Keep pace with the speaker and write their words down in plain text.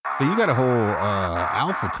So you got a whole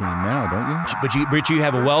alpha team now, don't you? But you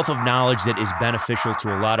have a wealth of knowledge that is beneficial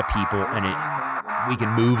to a lot of people, and we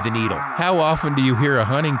can move the needle. How often do you hear a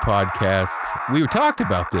hunting podcast? We talked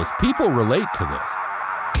about this. People relate to this.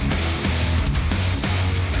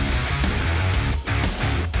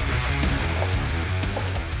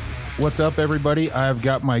 What's up, everybody? I've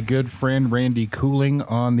got my good friend Randy Cooling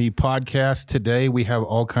on the podcast today. We have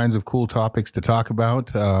all kinds of cool topics to talk about.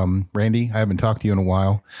 Randy, I haven't talked to you in a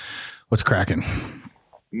while. What's cracking?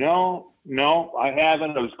 No, I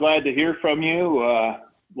haven't. I was glad to hear from you.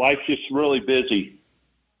 Life's just really busy.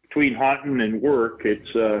 Between hunting and work,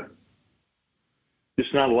 it's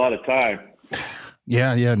just not a lot of time.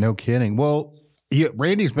 Yeah, no kidding. Well,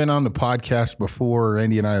 Randy's been on the podcast before.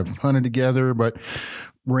 Randy and I have hunted together, but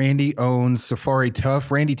Randy owns Safari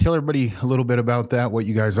Tuff. Randy, tell everybody a little bit about that, what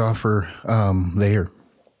you guys offer there.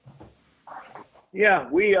 Yeah,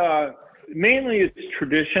 we mainly it's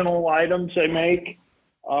traditional items I make,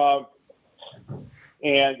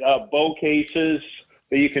 and bow cases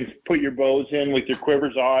that you can put your bows in with your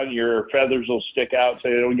quivers on. Your feathers will stick out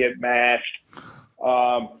so they don't get mashed.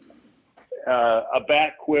 A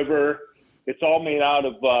back quiver. It's all made out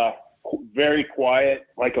of very quiet,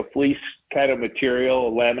 like a fleece kind of material,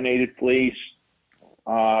 a laminated fleece.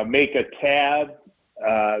 Make a tab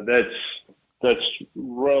that's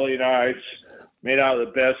really nice, made out of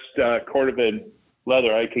the best cordovan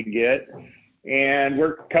leather I can get. And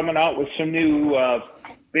we're coming out with some new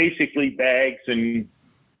basically bags and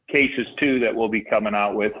cases too that we'll be coming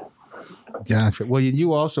out with. Gotcha. Well,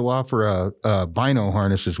 you also offer a bino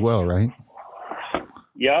harness as well, right?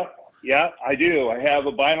 Yeah, I do. I have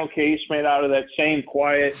a vinyl case made out of that same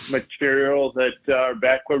quiet material that our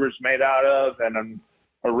back quiver's made out of, and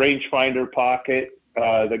a rangefinder pocket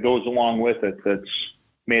that goes along with it that's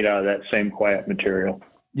made out of that same quiet material.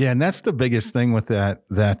 Yeah, and that's the biggest thing with that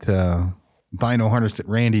vinyl harness that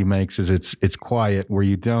Randy makes is it's quiet, where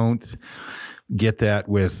you don't get that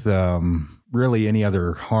with really any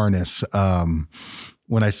other harness.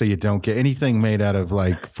 When I say you don't get anything made out of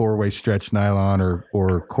like 4-way stretch nylon or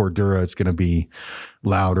Cordura, it's going to be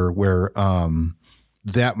louder. Where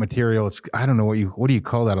that material, it's I don't know what do you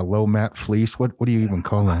call that? A low mat fleece? What do you even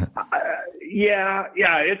call that? Yeah.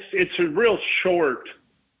 It's a real short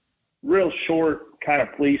kind of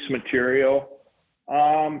fleece material.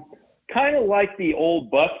 Kind of like the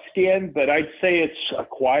old buckskin, but I'd say it's a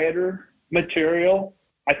quieter material.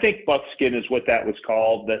 I think buckskin is what that was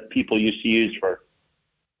called, that people used to use for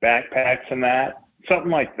backpacks and that, something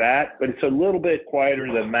like that, but it's a little bit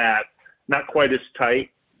quieter than that, not quite as tight.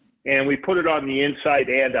 And we put it on the inside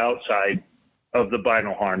and outside of the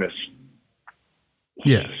vinyl harness.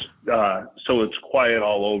 Yes. So it's quiet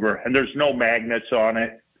all over, and there's no magnets on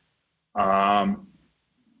it.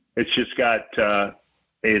 It's just got a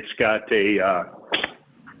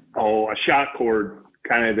shot cord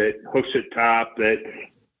kind of that hooks at top that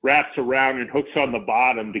wraps around and hooks on the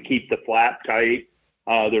bottom to keep the flap tight.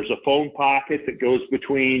 There's a phone pocket that goes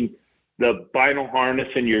between the vinyl harness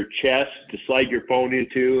and your chest to slide your phone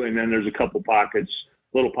into, and then there's a couple pockets,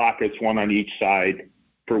 little pockets, one on each side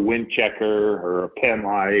for wind checker or a pen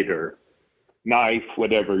light or knife,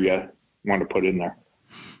 whatever you want to put in there.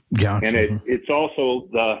 Gotcha. And it's also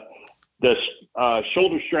the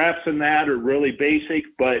shoulder straps in that are really basic,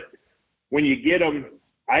 but when you get them,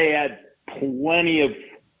 I add plenty of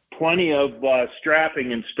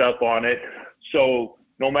strapping and stuff on it. So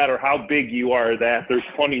no matter how big you are, there's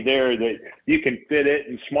plenty there that you can fit it.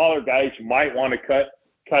 And smaller guys might want to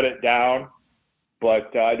cut it down,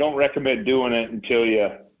 but I don't recommend doing it until you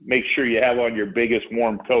make sure you have on your biggest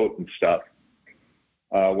warm coat and stuff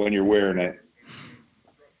when you're wearing it.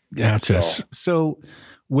 Gotcha. So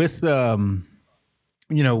with Randy's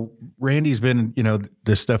been,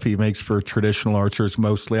 the stuff he makes for traditional archers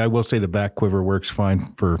mostly. I will say the back quiver works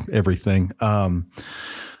fine for everything.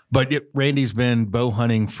 But Randy's been bow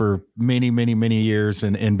hunting for many, many, many years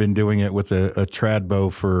and been doing it with a trad bow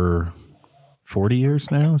for 40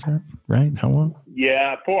 years now. Is that right? How long?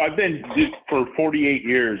 Yeah, I've been for 48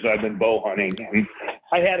 years. I've been bow hunting. And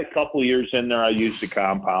I had a couple of years in there. I used a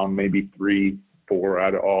compound, maybe 3, 4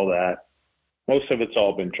 out of all that. Most of it's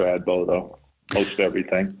all been trad bow though. Most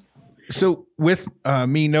everything. So with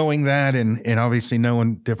me knowing that and obviously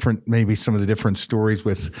knowing maybe some of the different stories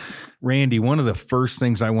with Randy, one of the first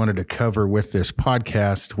things I wanted to cover with this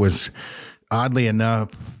podcast was, oddly enough,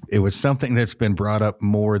 it was something that's been brought up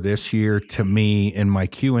more this year to me in my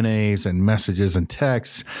Q&As and messages and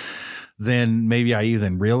texts than maybe I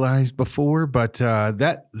even realized before. But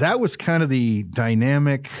that was kind of the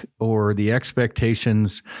dynamic or the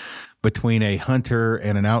expectations between a hunter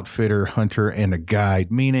and an outfitter, hunter and a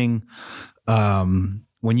guide, meaning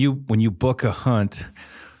when you book a hunt,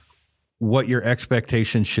 what your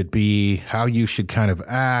expectations should be, how you should kind of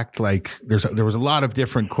act. Like there was a lot of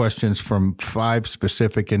different questions from 5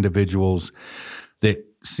 specific individuals that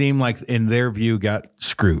seemed like in their view got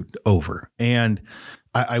screwed over. And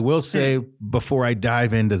I will say before I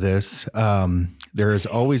dive into this, there is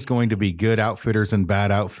always going to be good outfitters and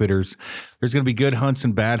bad outfitters. There's going to be good hunts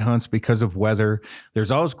and bad hunts because of weather.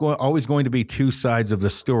 There's always going to be 2 sides of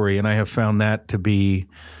the story. And I have found that to be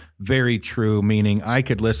very true, meaning I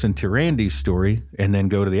could listen to Randy's story and then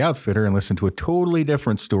go to the outfitter and listen to a totally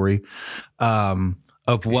different story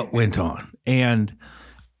of what went on. And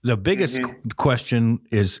the biggest question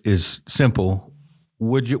is simple.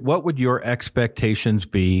 What would your expectations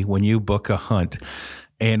be when you book a hunt?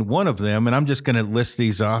 And one of them, and I'm just going to list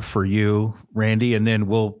these off for you, Randy, and then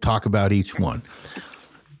we'll talk about each one.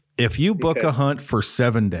 If you book a hunt for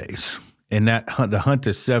 7 days, and the hunt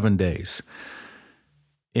is 7 days,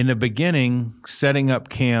 in the beginning, setting up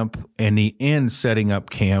camp and the end setting up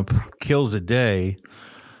camp kills a day.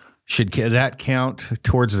 Should that count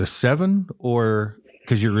towards the 7, or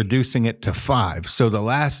because you're reducing it to 5? So the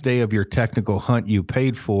last day of your technical hunt you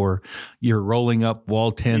paid for, you're rolling up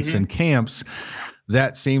wall tents and camps.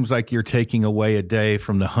 That seems like you're taking away a day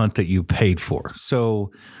from the hunt that you paid for.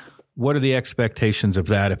 So what are the expectations of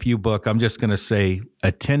that? If you book, I'm just going to say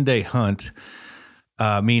a 10-day hunt,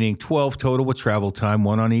 meaning 12 total with travel time,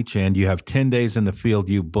 1 on each end. You have 10 days in the field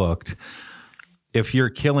you booked. If you're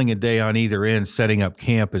killing a day on either end setting up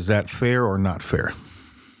camp, is that fair or not fair?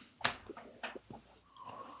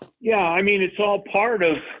 Yeah, I mean, it's all part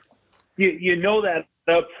of, you know that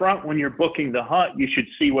up front when you're booking the hunt, you should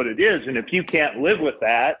see what it is. And if you can't live with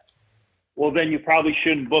that, well, then you probably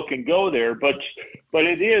shouldn't book and go there. But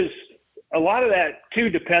it is, a lot of that too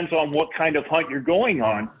depends on what kind of hunt you're going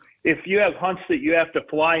on. If you have hunts that you have to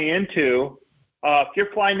fly into, if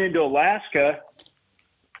you're flying into Alaska,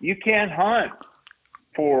 you can't hunt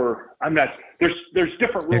for, there's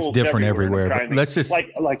different rules. It's different everywhere. But let's just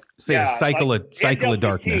say a cycle of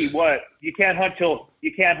darkness. What? You can't hunt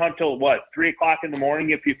till what? 3 o'clock in the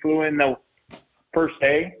morning if you flew in the first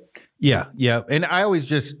day? Yeah. And I always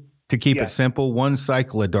just, to keep it simple, 1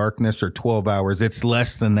 cycle of darkness or 12 hours. It's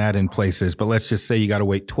less than that in places, but let's just say you got to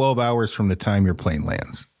wait 12 hours from the time your plane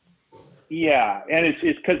lands. Yeah, and it's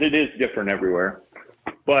because it is different everywhere.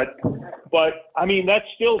 But I mean, that's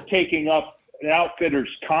still taking up an outfitter's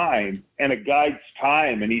time and a guide's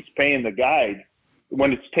time, and he's paying the guide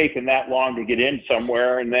when it's taken that long to get in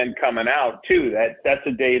somewhere and then coming out too. That's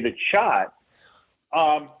a day that's shot.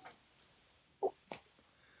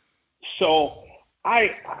 So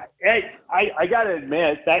I got to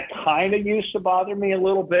admit that kind of used to bother me a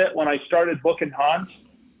little bit when I started booking hunts,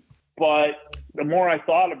 but the more I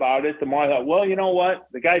thought about it, the more I thought, well, you know what?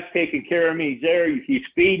 The guy's taking care of me. He's there. He's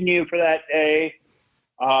feeding you for that day.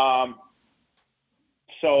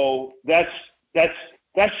 So that's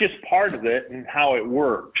just part of it and how it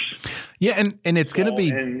works. Yeah, and it's going to be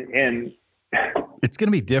and it's going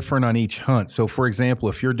to be different on each hunt. So, for example,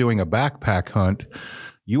 if you're doing a backpack hunt,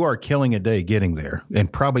 you are killing a day getting there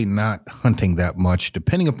and probably not hunting that much,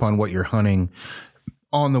 depending upon what you're hunting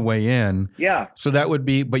on the way in. Yeah. So that would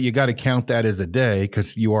be, but you got to count that as a day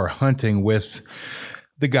because you are hunting with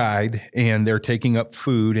the guide and they're taking up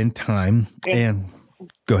food and time. And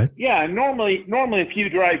go ahead. Yeah. Normally if you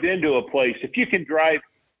drive into a place, if you can drive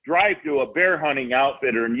to a bear hunting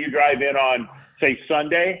outfitter and you drive in on, say,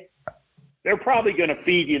 Sunday, they're probably going to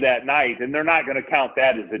feed you that night and they're not going to count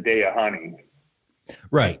that as a day of hunting.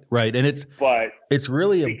 Right. And it's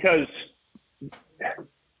really because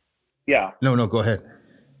yeah. No, go ahead.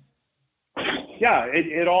 Yeah,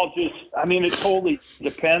 it all just, I mean, it totally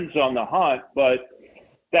depends on the hunt, but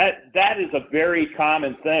that is a very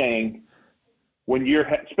common thing when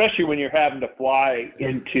especially when you're having to fly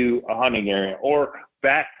into a hunting area or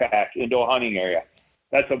backpack into a hunting area.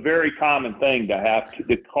 That's a very common thing to have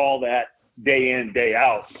to call that day in, day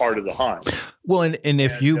out part of the hunt. Well, and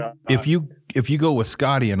if you go with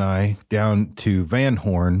Scotty and I down to Van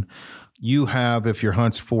Horn, you have, if your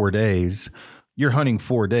hunt's 4 days, you're hunting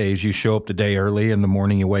 4 days. You show up the day early in the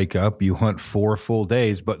morning, you wake up, you hunt 4 full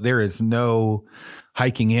days, but there is no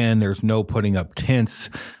hiking in, there's no putting up tents.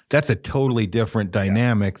 That's a totally different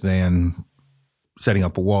dynamic than setting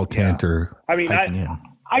up a wall tent or hiking in.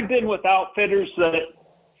 I've been with outfitters that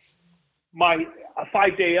a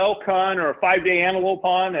 5-day elk hunt or a 5-day antelope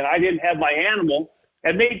hunt, and I didn't have my animal,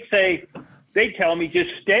 and they'd tell me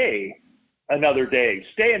just stay another day,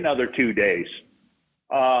 stay another 2 days.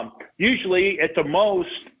 Usually at the most,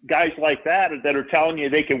 guys like that are telling you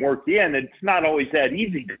they can work you in. It's not always that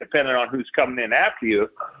easy depending on who's coming in after you.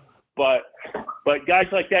 But guys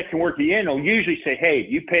like that can work you in. They'll usually say, hey,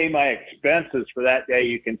 you pay my expenses for that day,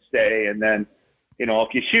 you can stay. And then,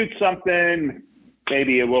 if you shoot something,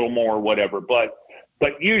 maybe a little more, whatever. But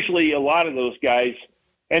usually a lot of those guys,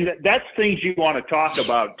 and that's things you want to talk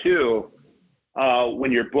about too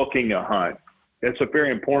when you're booking a hunt. That's a very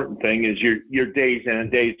important thing is your days in and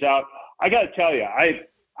days out. I got to tell you,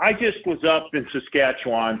 I just was up in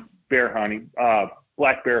Saskatchewan bear hunting,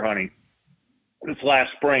 black bear hunting this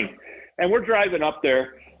last spring. And we're driving up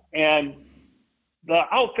there and the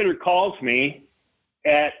outfitter calls me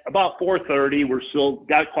at about 4:30. We're still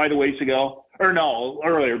got quite a ways to go, or no,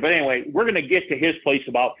 earlier. But anyway, we're going to get to his place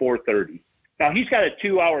about 4:30. Now he's got a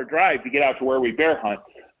 2-hour drive to get out to where we bear hunt.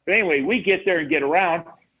 But anyway, we get there and get around.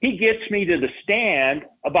 He gets me to the stand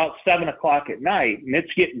about 7 o'clock at night, and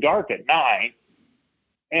it's getting dark at 9.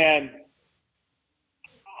 And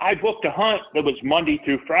I booked a hunt that was Monday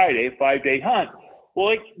through Friday, a 5-day hunt.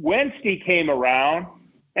 Well, Wednesday came around,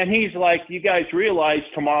 and he's like, you guys realize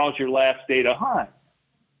tomorrow's your last day to hunt.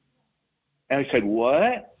 And I said,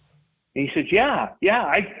 what? And he said, yeah,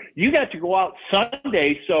 you got to go out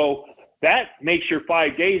Sunday, so that makes your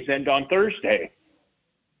 5 days end on Thursday.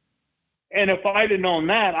 And if I'd have known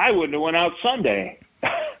that, I wouldn't have went out Sunday.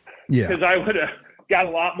 Yeah. Because I would have got a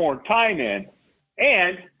lot more time in.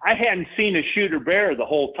 And I hadn't seen a shooter bear the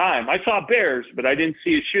whole time. I saw bears, but I didn't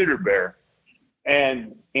see a shooter bear.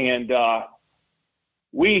 And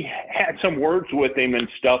we had some words with him and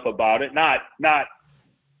stuff about it, not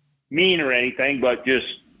mean or anything, but just,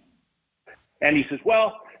 and he says,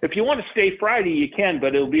 well, if you want to stay Friday, you can,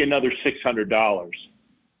 but it'll be another $600.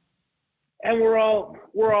 And we're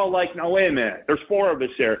all like, no, wait a minute. There's 4 of us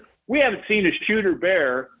there. We haven't seen a shooter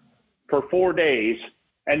bear for 4 days.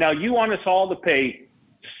 And now you want us all to pay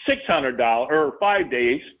 $600 or 5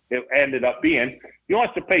 days. It ended up being, you want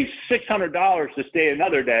us to pay $600 to stay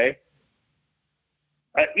another day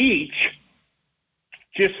each,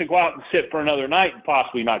 just to go out and sit for another night and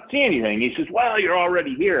possibly not see anything. He says, well, you're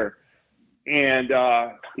already here. And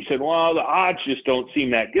he said, well, the odds just don't seem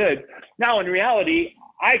that good. Now, in reality,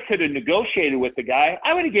 I could have negotiated with the guy.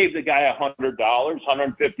 I would have gave the guy $100,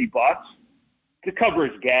 $150 to cover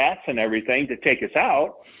his gas and everything to take us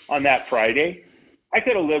out on that Friday. I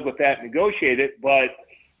could have lived with that and negotiated, but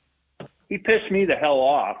he pissed me the hell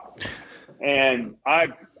off. And I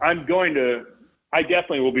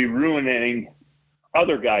definitely will be ruining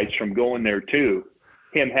other guys from going there too,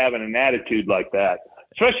 him having an attitude like that,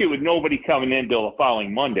 especially with nobody coming in till the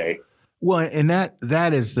following Monday. Well, and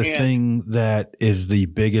that is the thing that is the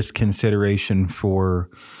biggest consideration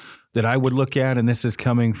that I would look at, and this is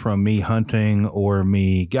coming from me hunting or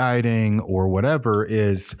me guiding or whatever,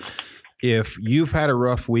 is if you've had a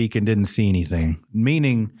rough week and didn't see anything,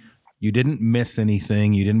 meaning you didn't miss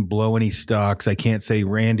anything, you didn't blow any stocks. I can't say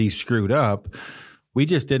Randy screwed up. We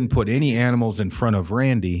just didn't put any animals in front of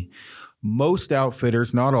Randy. Most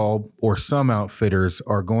outfitters, not all, or some outfitters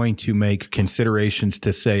are going to make considerations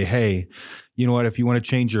to say, hey, you know what, if you want to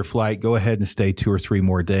change your flight, go ahead and stay 2 or 3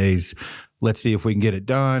 more days. Let's see if we can get it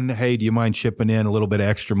done. Hey, do you mind chipping in a little bit of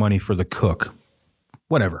extra money for the cook?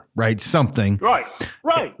 Whatever, right? Something. Right.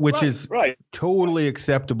 Which is totally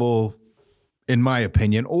acceptable in my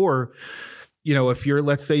opinion. Or, if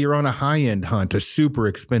let's say you're on a high-end hunt, a super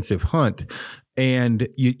expensive hunt, and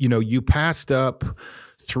you passed up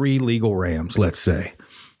 3 legal rams, let's say.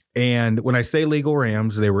 And when I say legal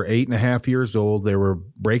rams, they were 8.5 years old. They were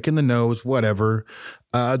breaking the nose, whatever.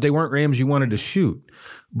 They weren't rams you wanted to shoot,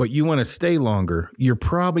 but you want to stay longer. You're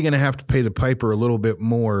probably going to have to pay the piper a little bit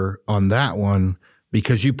more on that one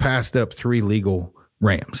because you passed up 3 legal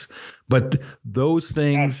rams. But those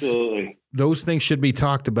things, absolutely, those things should be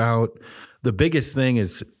talked about. The biggest thing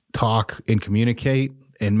is talk and communicate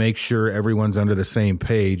and make sure everyone's under the same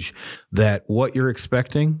page that what you're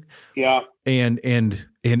expecting. Yeah. And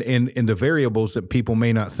the variables that people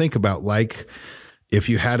may not think about, like if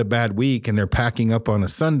you had a bad week and they're packing up on a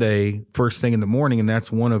Sunday first thing in the morning, and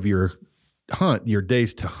that's one of your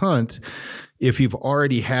days to hunt. If you've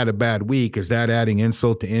already had a bad week, is that adding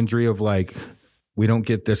insult to injury of like, we don't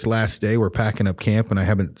get this last day, we're packing up camp and I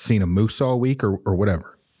haven't seen a moose all week or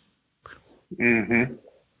whatever. Mm-hmm.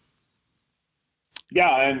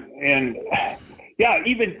 Yeah. And yeah,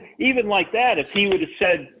 even like that, if he would have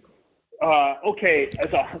said, okay,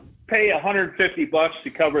 pay $150 to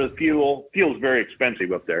cover the fuel. Fuel's very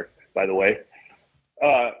expensive up there, by the way,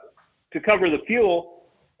 to cover the fuel.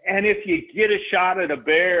 And if you get a shot at a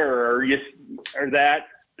bear or that,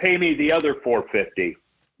 pay me the other $450.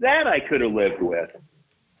 That I could have lived with.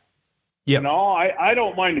 Yeah. You know, I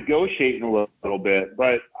don't mind negotiating a little bit,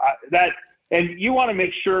 but and you want to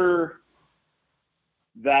make sure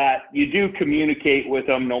that you do communicate with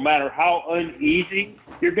them no matter how uneasy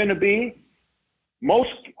you're going to be.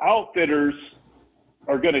 Most outfitters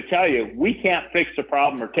are going to tell you, we can't fix the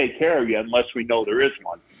problem or take care of you unless we know there is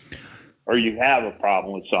one or you have a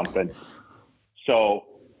problem with something. So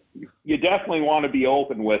you definitely want to be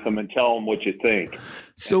open with them and tell them what you think.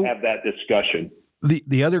 So have that discussion.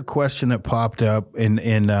 The other question that popped up,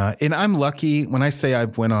 and I'm lucky when I say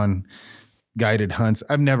I've went on guided hunts,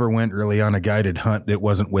 I've never went really on a guided hunt that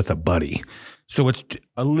wasn't with a buddy. So it's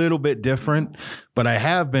a little bit different, but I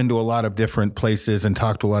have been to a lot of different places and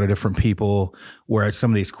talked to a lot of different people where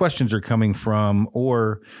some of these questions are coming from.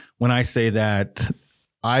 Or when I say that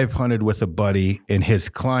I've hunted with a buddy and his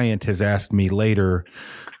client has asked me later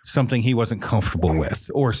something he wasn't comfortable with,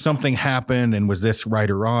 or something happened and was this right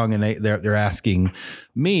or wrong, and they're asking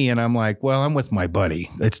me, and I'm like, well, I'm with my buddy.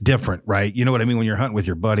 It's different, right? You know what I mean? When you're hunting with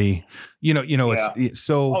your buddy, you know, yeah. It's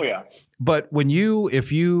so. Oh yeah. But when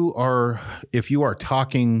if you are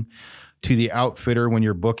talking to the outfitter when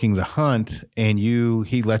you're booking the hunt, and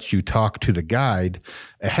he lets you talk to the guide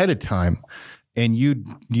ahead of time, and you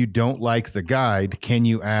don't like the guide, can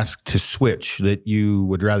you ask to switch, that you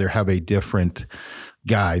would rather have a different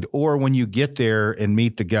guide? Or when you get there and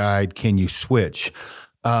meet the guide, can you switch?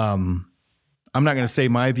 I'm not going to say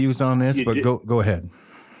my views on this, but go ahead.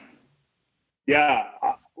 Yeah.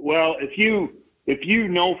 Well, if you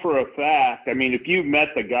know for a fact, I mean, if you've met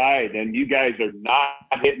the guide and you guys are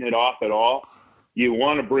not hitting it off at all, you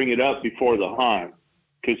want to bring it up before the hunt,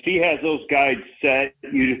 because he has those guides set.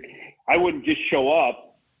 I wouldn't just show up.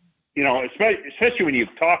 You know, especially when you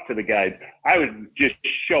talk to the guide, I would just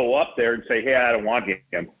show up there and say, hey, I don't want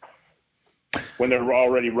him. When they're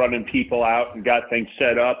already running people out and got things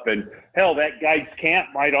set up, and hell, that guide's camp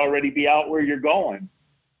might already be out where you're going,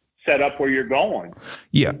 set up where you're going.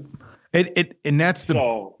 Yeah. And that's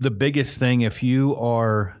the biggest thing. If you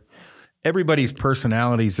are, everybody's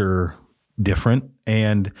personalities are different,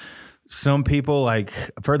 and some people, like,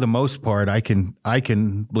 for the most part, I can,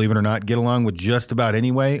 believe it or not, get along with just about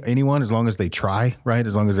anyone, as long as they try, right?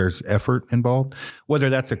 As long as there's effort involved, whether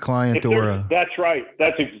that's a client or that's right.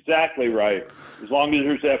 That's exactly right. As long as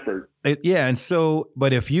there's effort. Yeah. And so,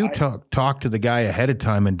 but if you talk to the guy ahead of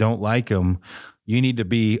time and don't like him, you need to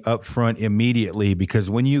be upfront immediately, because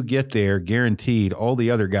when you get there, guaranteed, all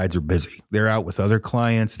the other guides are busy. They're out with other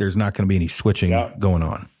clients. There's not going to be any switching going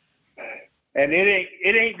on. And it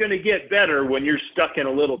ain't going to get better when you're stuck in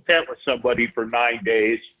a little tent with somebody for 9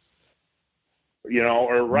 days, you know,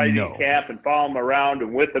 or riding camp and follow them around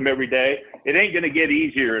and with them every day. It ain't going to get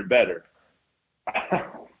easier and better.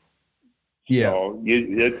 Yeah. So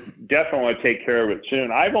you definitely want to take care of it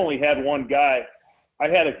soon. I've only had one guy. I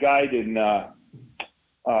had a guide in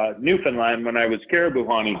Newfoundland when I was caribou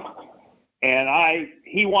hunting, and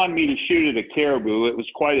he wanted me to shoot at a caribou. It was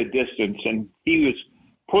quite a distance, and he was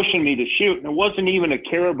pushing me to shoot, and it wasn't even a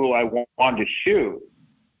caribou I wanted to shoot.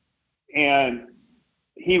 And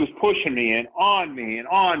he was pushing me and on me, and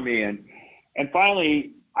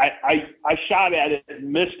finally I shot at it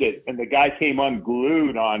and missed it, and the guy came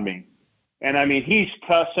unglued on me. And I mean, he's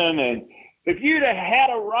cussing, and if you'd have had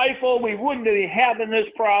a rifle, we wouldn't be having this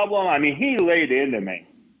problem. I mean, he laid into me.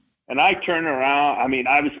 And I turned around. I mean,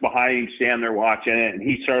 I was behind him, standing there watching it, and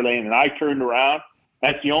he started laying, and I turned around.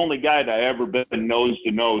 That's the only guy that I ever been nose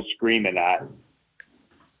to nose screaming at.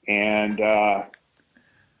 And I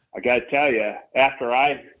got to tell you, after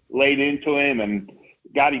I laid into him and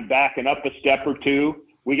got him backing up a step or two,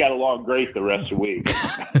 we got along great the rest of the week.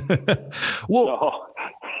 Well,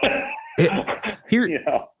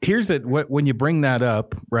 here's that. When you bring that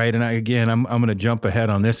up, right? And I'm going to jump ahead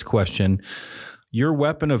on this question. Your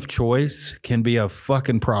weapon of choice can be a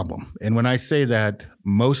fucking problem. And when I say that,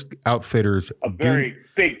 most outfitters very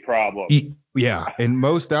big problem. Yeah. And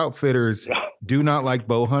most outfitters do not like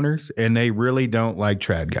bow hunters, and they really don't like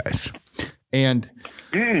trad guys. And,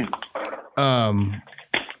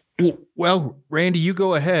 well, Randy, you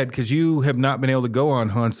go ahead, because you have not been able to go on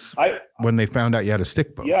hunts when they found out you had a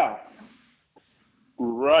stick bow. Yeah.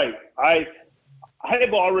 Right. I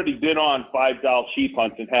have already been on 5-doll sheep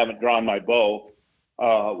hunts and haven't drawn my bow.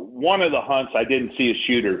 One of the hunts, I didn't see a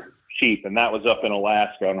shooter sheep, and that was up in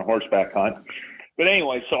Alaska on a horseback hunt. But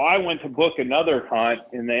anyway, so I went to book another hunt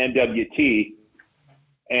in the NWT,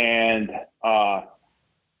 and I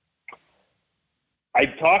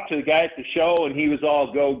talked to the guy at the show, and he was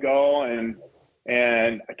all go, and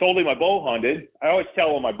I told him I bow hunted. I always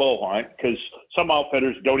tell him I bow hunt, because some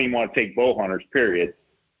outfitters don't even want to take bow hunters, period.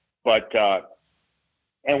 But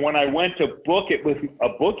And when I went to book it with a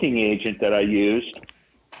booking agent that I used,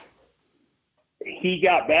 he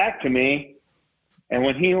got back to me. And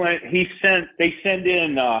when he went, they send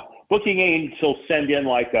in, booking agents will send in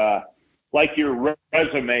like your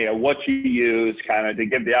resume of what you use, kind of to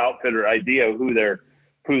give the outfitter idea of who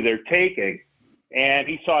they're taking. And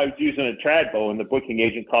he saw I was using a trad bow, and the booking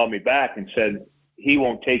agent called me back and said, he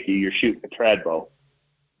won't take you. You're shooting a trad bow.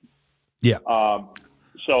 Yeah.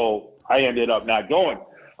 So I ended up not going.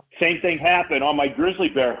 Same thing happened on my grizzly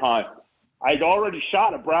bear hunt. I'd already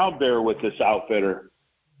shot a brown bear with this outfitter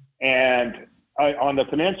and on the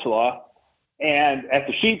peninsula. And at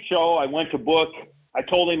the sheep show, I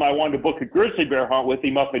told him I wanted to book a grizzly bear hunt with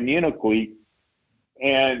him up in Unicoi.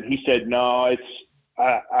 And he said, no,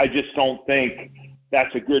 I just don't think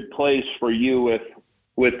that's a good place for you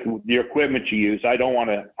with the equipment you use. I don't want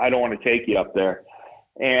to take you up there.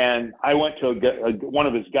 And I went to one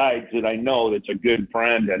of his guides that I know that's a good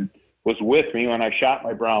friend and was with me when I shot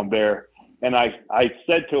my brown bear. And I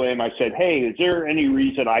said to him, I said, hey, is there any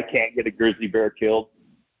reason I can't get a grizzly bear killed?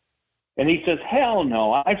 And he says, hell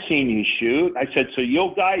no, I've seen you shoot. I said, so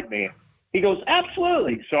you'll guide me? He goes,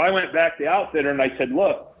 absolutely. So I went back to the outfitter and I said,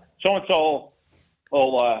 look, so-and-so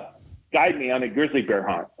will guide me on a grizzly bear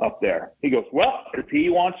hunt up there. He goes, well, if he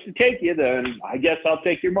wants to take you, then I guess I'll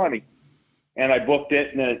take your money. And I booked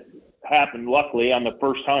it, and it happened. Luckily, on the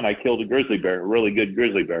first hunt, I killed a grizzly bear, a really good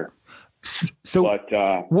grizzly bear. So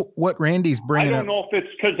what Randy's bringing up. I don't know if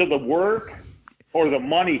it's because of the work or the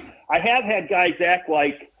money. I have had guys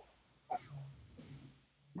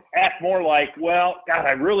act more like, well, God,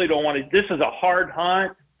 I really don't want to. This is a hard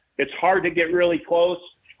hunt. It's hard to get really close.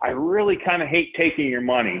 I really kind of hate taking your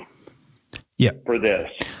money. Yeah. For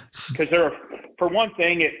this, because for one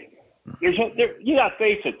thing, you got to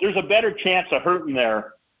face it. There's a better chance of hurting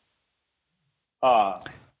their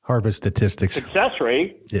harvest statistics success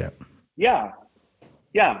rate. Yeah.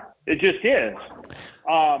 It just is.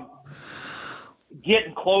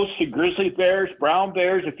 Getting close to grizzly bears, brown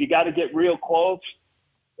bears. If you got to get real close,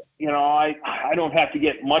 I don't have to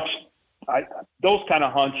get much. Those kind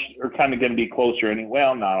of hunts are kind of going to be closer anyway.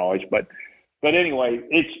 Well, not always, but anyway,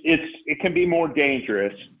 it can be more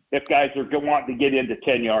dangerous if guys are wanting to get into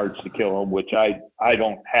 10 yards to kill them, which I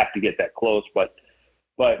don't have to get that close, but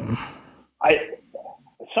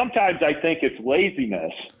sometimes I think it's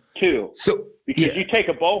laziness too. So because you take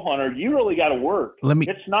a bow hunter, you really got to work.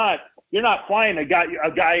 You're not flying a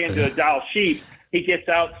guy into a Doll sheep. He gets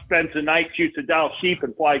out, spends the night, shoots a Doll sheep,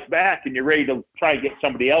 and flies back, and you're ready to try and get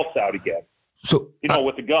somebody else out again. So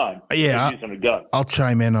with a gun. Yeah, using a gun. I'll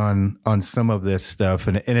chime in on some of this stuff,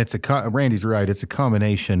 and it's Randy's right. It's a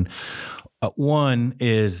combination. One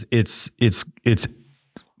is it's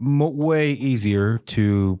way easier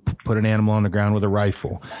to put an animal on the ground with a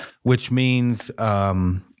rifle, which means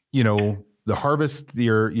the harvest,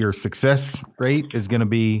 your success rate is going to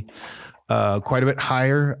be quite a bit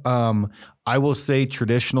higher. I will say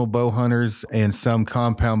traditional bow hunters and some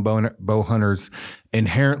compound bow hunters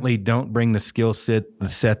inherently don't bring the skill set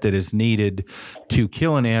that is needed to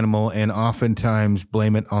kill an animal, and oftentimes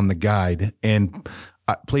blame it on the guide. And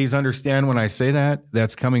please understand when I say that,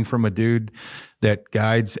 that's coming from a dude that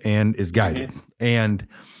guides and is guided. Mm-hmm. And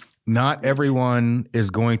not everyone is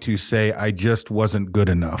going to say, I just wasn't good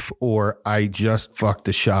enough, or I just fucked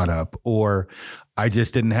the shot up, or I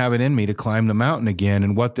just didn't have it in me to climb the mountain again.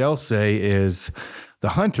 And what they'll say is the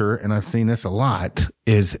hunter, and I've seen this a lot,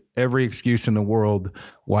 is every excuse in the world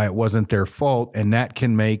why it wasn't their fault. And that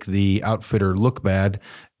can make the outfitter look bad,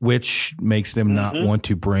 which makes them not want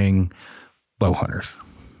to bring bow hunters.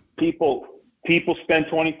 People spend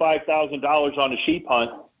 $25,000 on a sheep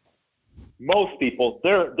hunt. Most people,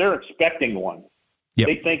 they're expecting one. Yep.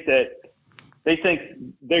 They think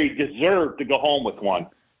they deserve to go home with one.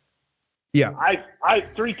 Yeah. I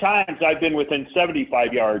 3 times I've been within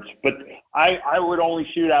 75 yards, but I would only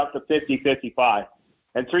shoot out to 50, 55.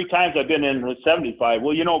 And 3 times I've been in the 75.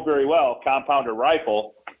 Well, very well, compound or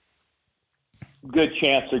rifle, good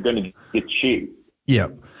chance they're going to get sheep. Yeah.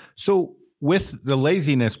 So with the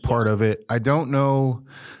laziness part of it, I don't know.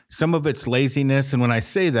 Some of it's laziness. And when I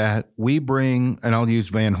say that, we bring, and I'll use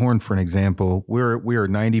Van Horn for an example, we are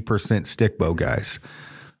 90% stick bow guys.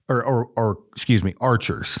 Or excuse me,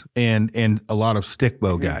 archers and a lot of stick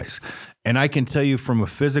bow guys. And I can tell you from a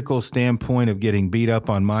physical standpoint of getting beat up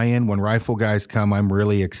on my end, when rifle guys come, I'm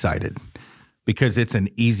really excited because it's an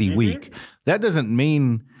easy week. That doesn't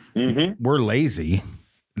mean we're lazy.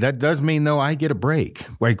 That does mean, though, I get a break.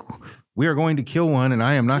 Like, we are going to kill one, and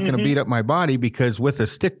I am not going to beat up my body, because with a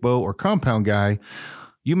stick bow or compound guy,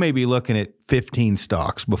 you may be looking at 15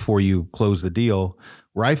 stocks before you close the deal.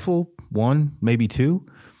 Rifle, 1, maybe 2.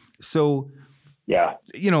 So, yeah,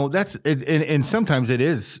 that's it, and sometimes it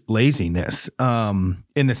is laziness,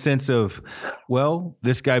 in the sense of, well,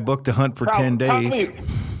 this guy booked a hunt for 10 days.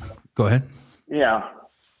 Go ahead. Yeah.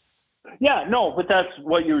 Yeah, no, but that's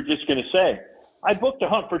what you were just going to say. I booked a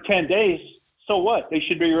hunt for 10 days. So what? They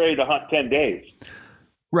should be ready to hunt 10 days.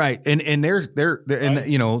 Right. And they're and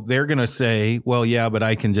they're going to say, well, yeah, but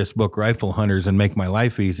I can just book rifle hunters and make my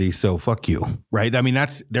life easy. So fuck you. Right. I mean,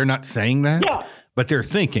 they're not saying that, but they're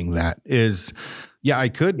thinking that is, yeah, I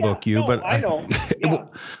could book you, but I don't. Yeah.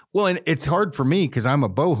 Well, and it's hard for me because I'm a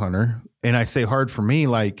bow hunter, and I say hard for me,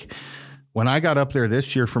 like when I got up there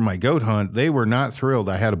this year for my goat hunt, they were not thrilled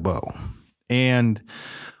I had a bow. And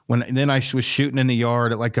then I was shooting in the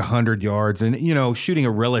yard at like 100 yards and, shooting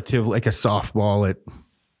a relative, like a softball at,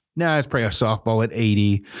 it's probably a softball at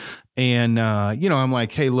 80. And, I'm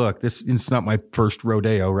like, hey, look, it's not my first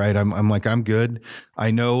rodeo, right? I'm like, I'm good.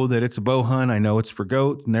 I know that it's a bow hunt. I know it's for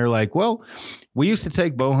goats. And they're like, well, we used to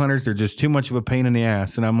take bow hunters. They're just too much of a pain in the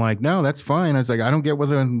ass. And I'm like, no, that's fine. I was like, I don't get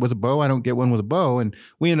one with a bow. I don't get one with a bow. And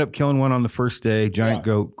we end up killing one on the first day, giant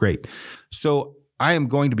goat. Great. So I am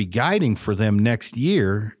going to be guiding for them next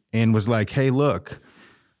year, and was like, hey, look,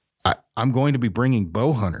 I'm going to be bringing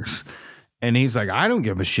bow hunters. And he's like, I don't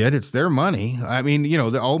give a shit. It's their money. I mean,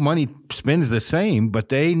 all money spends the same, but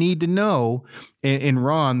they need to know. And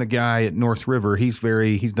Ron, the guy at North River, he's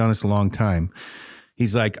done this a long time.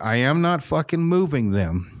 He's like, I am not fucking moving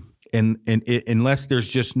them. And unless there's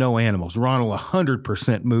just no animals. Ron will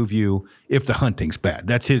 100% move you if the hunting's bad.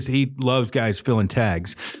 That's he loves guys filling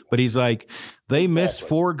tags. But he's like, they missed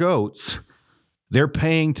 4 goats. They're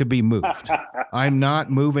paying to be moved. I'm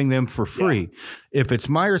not moving them for free. Yeah. If it's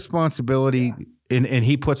my responsibility and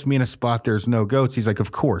he puts me in a spot there's no goats, he's like,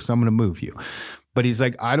 of course, I'm going to move you. But he's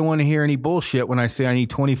like, I don't want to hear any bullshit when I say I need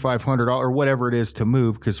 $2,500 or whatever it is to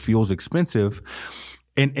move because fuel's expensive.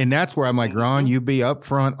 And that's where I'm like, Ron, you be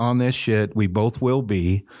upfront on this shit. We both will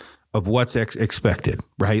be of what's expected,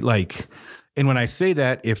 right? Like, and when I say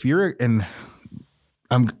that, if you're, and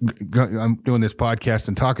I'm doing this podcast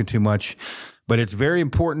and talking too much, but it's very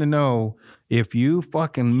important to know if you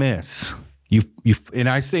fucking miss, and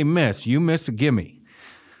I say miss, you miss a gimme.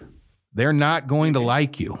 They're not going to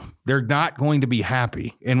like you. They're not going to be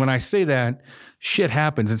happy. And when I say that, shit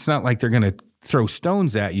happens. It's not like they're going to throw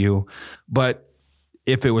stones at you. But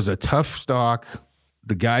if it was a tough stock,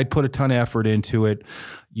 the guy put a ton of effort into it,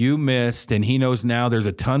 you missed, and he knows now there's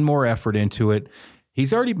a ton more effort into it.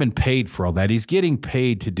 He's already been paid for all that. He's getting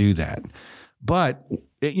paid to do that. But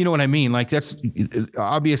you know what I mean? Like that's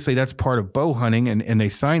obviously that's part of bow hunting and they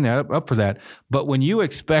sign that up for that. But when you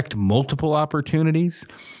expect multiple opportunities,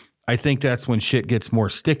 I think that's when shit gets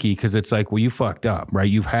more sticky because it's like, well, you fucked up, right?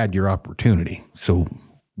 You've had your opportunity. So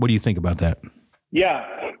what do you think about that? Yeah.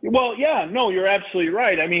 Well, yeah, no, you're absolutely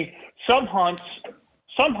right. I mean, some hunts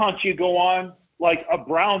you go on like a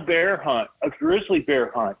brown bear hunt, a grizzly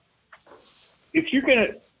bear hunt. If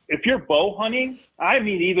you're bow hunting, I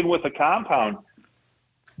mean, even with a compound,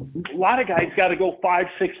 a lot of guys got to go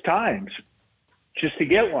 5-6 times just to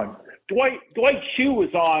get one. Dwight Shue was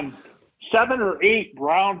on 7 or 8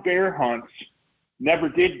 brown bear hunts, never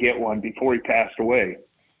did get one before he passed away.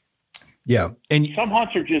 Yeah, and some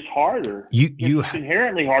hunts are just harder. It's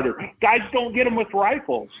inherently harder. Guys don't get them with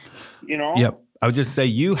rifles, Yep. I would just say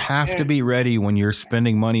you have to be ready when you're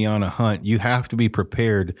spending money on a hunt. You have to be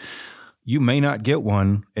prepared. You may not get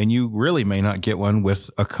one, and you really may not get one with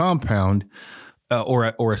a compound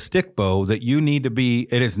or a stick bow that you need to be.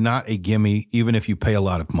 It is not a gimme, even if you pay a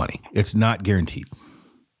lot of money. It's not guaranteed.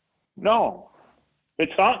 No,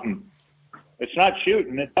 it's hunting. It's not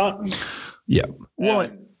shooting. It's hunting. Yeah. Well,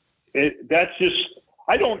 that's just.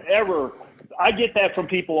 I get that from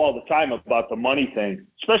people all the time about the money thing,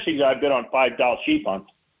 especially because I've been on $5 sheep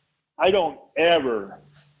hunts. I don't ever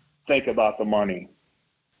think about the money.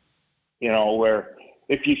 Where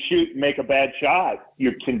if you shoot and make a bad shot,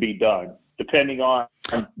 you can be done, depending on.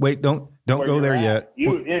 Wait, don't go there at.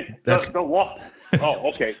 yet. That's the law. Oh,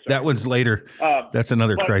 okay. That one's later. That's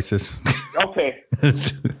another crisis. Okay.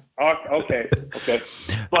 Okay.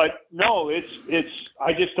 But no, it's.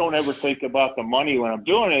 I just don't ever think about the money when I'm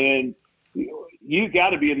doing it, and you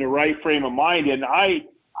got to be in the right frame of mind. And I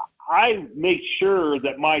make sure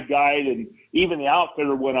that my guide and even the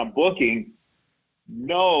outfitter when I'm booking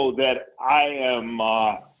know that I am.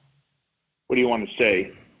 What do you want to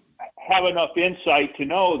say? Have enough insight to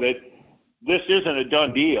know that this isn't a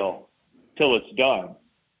done deal till it's done.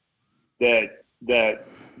 That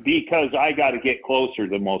because I got to get closer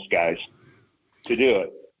than most guys to do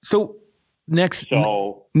it. So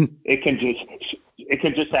So it can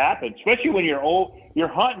just happen, especially when you're old. You're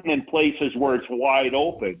hunting in places where it's wide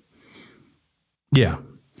open. Yeah.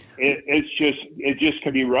 It just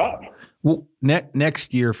can be rough. Well,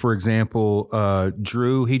 next year, for example,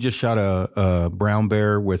 Drew, he just shot a brown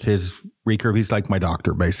bear with his recurve. He's like my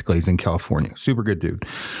doctor, basically. He's in California. Super good dude.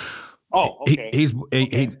 Oh, okay. He's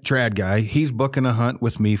a trad guy. He's booking a hunt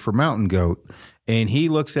with me for mountain goat, and he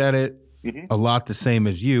looks at it a lot the same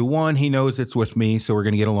as you. One, he knows it's with me, so we're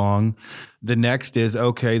going to get along. The next is,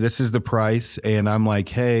 okay, this is the price. And I'm like,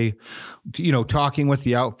 hey, talking with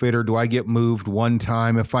the outfitter, do I get moved one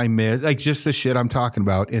time if I miss? Like just the shit I'm talking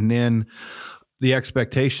about. And then the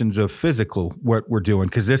expectations of physical, what we're doing,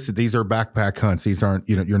 because these are backpack hunts. These aren't,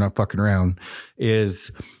 you're not fucking around,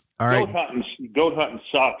 is all right. Goat hunting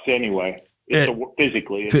sucks anyway.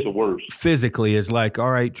 Physically, it's the worst. Physically is like,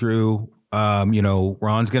 all right, Drew,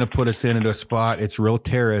 Ron's going to put us into a spot. It's real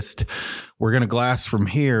terraced. We're going to glass from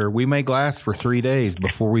here. We may glass for 3 days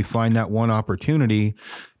before we find that one opportunity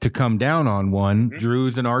to come down on one. Mm-hmm.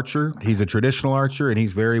 Drew's an archer. He's a traditional archer, and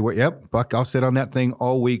he's Buck, I'll sit on that thing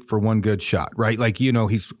all week for one good shot, right? Like,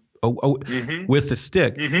 he's with the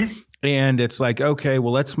stick. Mm-hmm. And it's like, okay,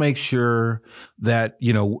 well, let's make sure that,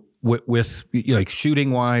 with like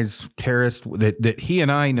shooting wise, terraced, that he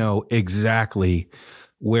and I know exactly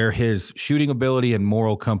where his shooting ability and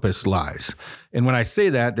moral compass lies. And when I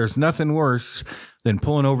say that, there's nothing worse than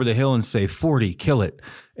pulling over the hill and say 40, kill it.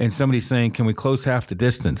 And somebody saying, can we close half the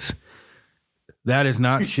distance? That is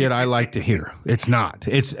not shit I like to hear. It's not.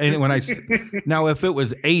 Now, if it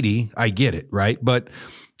was 80, I get it. Right. But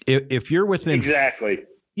if you're within, exactly.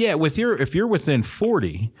 Yeah. If you're within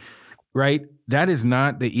 40, right, that is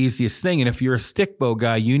not the easiest thing. And if you're a stick bow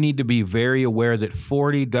guy, you need to be very aware that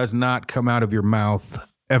 40 does not come out of your mouth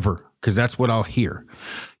ever, because that's what I'll hear.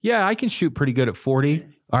 Yeah, I can shoot pretty good at 40.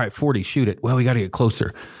 All right, 40, shoot it. Well, we got to get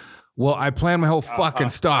closer. Well, I plan my whole fucking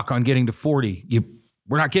stock on getting to 40.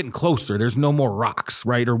 We're not getting closer. There's no more rocks,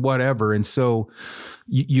 right, or whatever. And so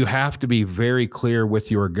you have to be very clear with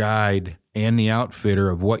your guide and the outfitter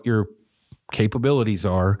of what your capabilities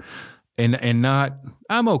are. And not,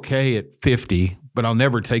 I'm okay at 50, but I'll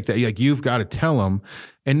never take that. Like, you've got to tell them.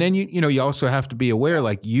 And then, you also have to be aware,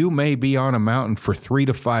 like, you may be on a mountain for 3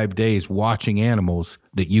 to 5 days watching animals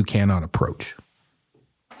that you cannot approach.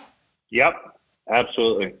 Yep.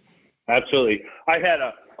 Absolutely. Absolutely.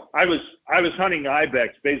 I was hunting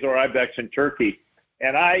ibex, Bezor ibex in Turkey,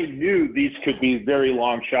 and I knew these could be very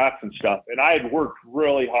long shots and stuff. And I had worked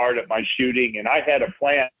really hard at my shooting, and I had a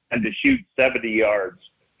plan to shoot 70 yards.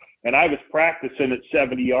 And I was practicing at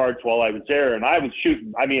 70 yards while I was there, and I was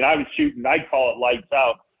shooting. I'd call it lights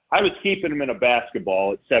out. I was keeping them in a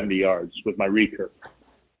basketball at 70 yards with my recurve.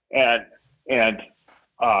 And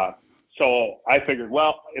so I figured,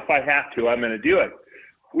 well, if I have to, I'm going to do it.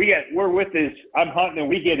 I'm hunting, and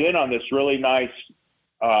we get in on this really nice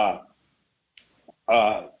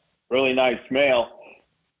male.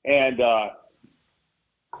 And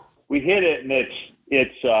we hit it, and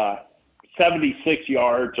it's 76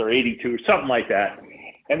 yards or 82 or something like that.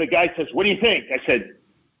 And the guy says, what do you think? I said,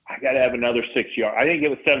 I got to have another 6 yards. I think it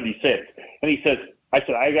was 76. And I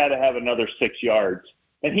said, I got to have another 6 yards.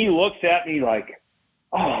 And he looks at me like,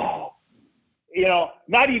 oh,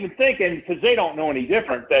 not even thinking, because they don't know any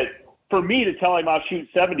different, that for me to tell him I'll shoot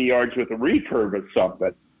 70 yards with a recurve or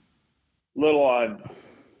something, little on,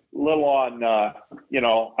 I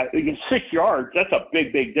think 6 yards, that's a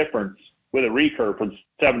big, big difference with a recurve from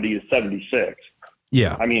 70 to 76.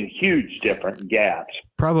 Yeah. I mean, huge different gaps.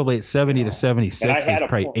 Probably at 70 to 76 is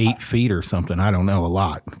probably 8 feet or something. I don't know, a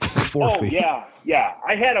lot. 4 feet. Yeah.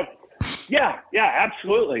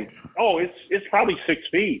 Absolutely. Oh, it's probably 6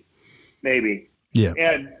 feet, maybe. Yeah.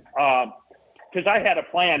 And because I had a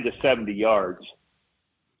plan to 70 yards.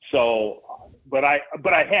 So, but I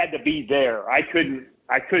had to be there. I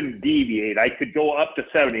couldn't deviate. I could go up to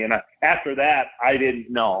 70. And after that, I didn't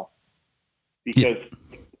know. Because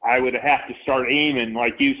I would have to start aiming,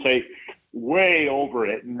 like you say, way over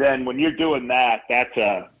it. And then when you're doing that, that's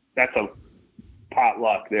a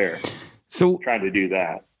potluck there. So trying to do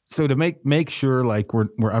that. So to make sure, like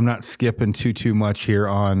I'm not skipping too much here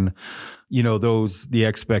on, the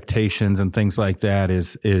expectations and things like that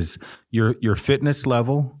is your fitness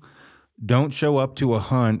level. Don't show up to a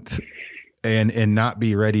hunt and not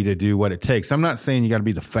be ready to do what it takes. I'm not saying you got to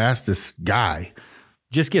be the fastest guy.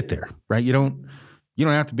 Just get there, right? You don't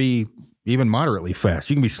have to be even moderately fast.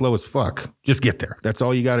 You can be slow as fuck. Just get there. That's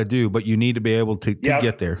all you got to do. But you need to be able to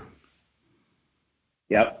get there.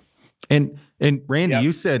 Yep. And Randy,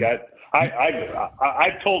 you said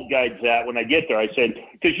I've told guides that when I get there. I said,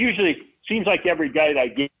 because usually seems like every guy that I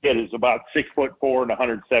get is about 6'4" and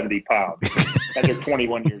 170 pounds, and they're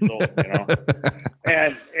 21 years old,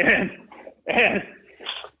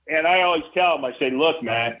 And I always tell them, I say, look,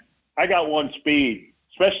 man, I got one speed,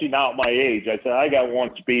 especially now at my age. I said, I got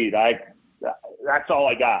one speed. That's all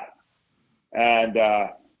I got. And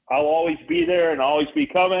I'll always be there and always be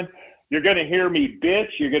coming. You're going to hear me bitch.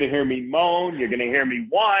 You're going to hear me moan. You're going to hear me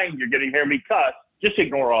whine. You're going to hear me cuss. Just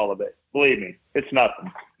ignore all of it. Believe me, it's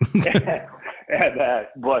nothing. You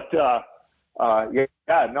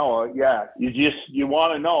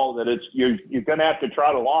want to know that you're going to have to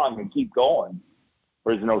trot along and keep going.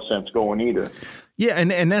 There's no sense going either. Yeah,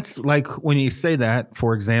 and that's like when you say that,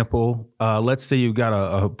 for example, let's say you've got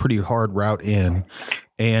a pretty hard route in,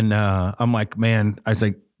 and I'm like, man, I was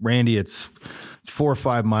like, Randy, it's 4 or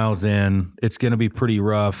 5 miles in. It's going to be pretty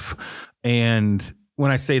rough. And when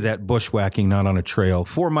I say that, bushwhacking, not on a trail,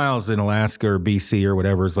 4 miles in Alaska or BC or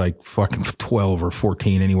whatever is like fucking 12 or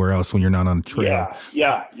 14 anywhere else when you're not on a trail.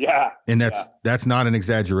 Yeah. And that's not an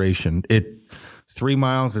exaggeration. 3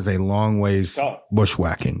 miles is a long ways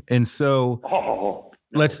bushwhacking. And so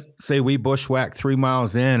let's say we bushwhack 3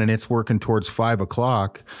 miles in and it's working towards 5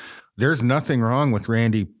 o'clock. There's nothing wrong with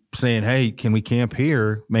Randy saying, hey, can we camp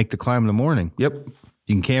here? Make the climb in the morning. Yep.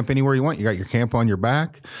 You can camp anywhere you want. You got your camp on your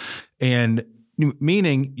back. And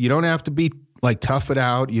meaning you don't have to be like tough it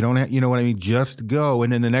out. You don't have, you know what I mean? Just go.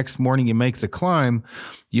 And then the next morning you make the climb,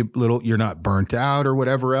 you're not burnt out or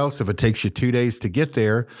whatever else if it takes you 2 days to get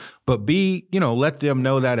there. But let them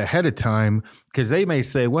know that ahead of time, because they may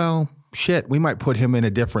say, well, shit, we might put him in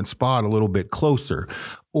a different spot a little bit closer.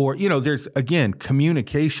 Or, there's, again,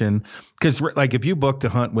 communication. Because, like, if you booked a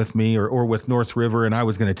hunt with me or with North River and I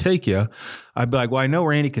was going to take you, I'd be like, well, I know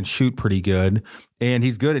Randy can shoot pretty good and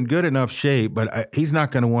he's good in good enough shape, but he's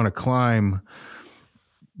not going to want to climb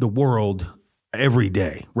the world every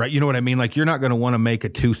day, right? You know what I mean? Like, you're not going to want to make a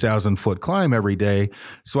 2,000-foot climb every day.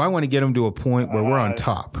 So I want to get him to a point where we're on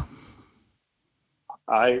top.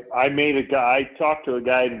 I talked to a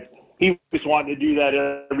guy. He was wanting to do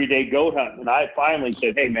that everyday goat hunting. And I finally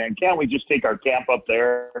said, hey, man, can't we just take our camp up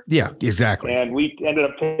there? Yeah, exactly. And we ended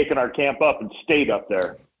up taking our camp up and stayed up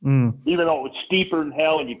there. Even though it was steeper than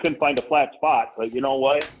hell and you couldn't find a flat spot. But you know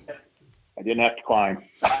what? I didn't have to climb.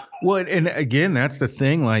 Well, and again, that's the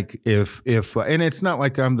thing. Like if and it's not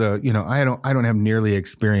like I'm I don't have nearly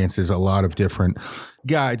experience as a lot of different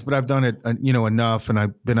guides, but I've done it, enough, and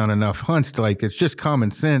I've been on enough hunts to, like, it's just common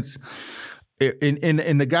sense.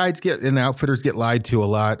 And the guides and the outfitters get lied to a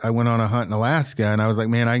lot. I went on a hunt in Alaska and I was like,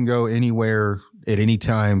 man, I can go anywhere at any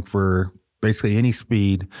time for basically any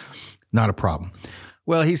speed. Not a problem.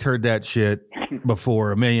 Well, he's heard that shit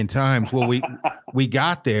before a million times. Well, we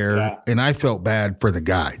got there and I felt bad for the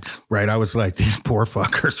guides, right? I was like, these poor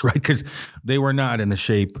fuckers, right? Because they were not in the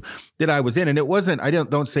shape that I was in. And it wasn't, I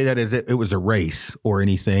don't say that as it was a race or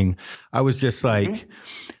anything. I was just like,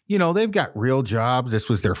 they've got real jobs. This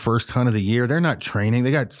was their first hunt of the year. They're not training.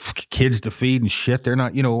 They got kids to feed and shit. They're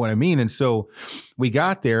not, you know what I mean? And so we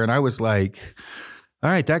got there and I was like, all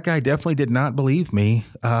right, that guy definitely did not believe me.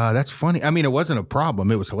 That's funny. I mean, it wasn't a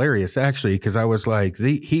problem. It was hilarious, actually, because I was like,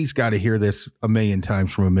 he's got to hear this a million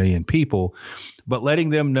times from a million people. But letting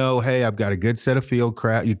them know, hey, I've got a good set of field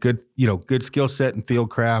craft, good skill set in field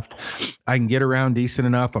craft. I can get around decent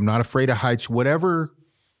enough. I'm not afraid of heights, whatever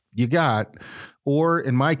you got. Or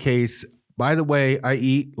in my case, by the way, I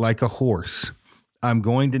eat like a horse. I'm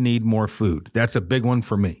going to need more food. That's a big one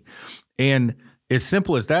for me. And as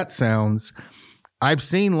simple as that sounds, I've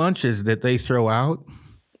seen lunches that they throw out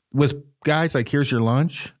with guys like, here's your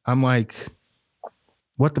lunch. I'm like,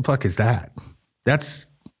 what the fuck is that? That's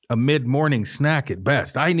a mid-morning snack at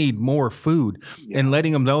best. I need more food. And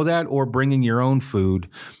letting them know that, or bringing your own food,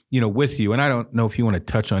 with you. And I don't know if you want to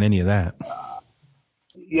touch on any of that.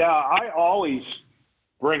 Yeah, I always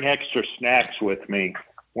bring extra snacks with me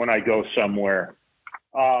when I go somewhere.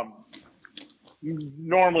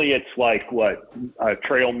 Normally it's like a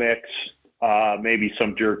trail mix, maybe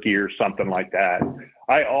some jerky or something like that.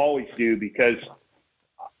 I always do, because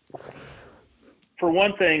for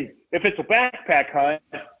one thing, if it's a backpack hunt,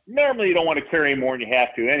 normally you don't want to carry more than you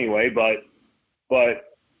have to anyway, but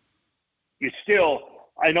you still,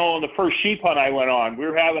 I know on the first sheep hunt I went on, we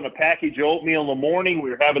were having a package of oatmeal in the morning, we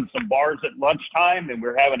were having some bars at lunchtime, and we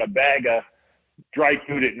were having a bag of dry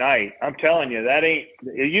food at night. I'm telling you, that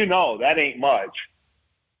ain't much.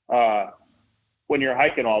 When you're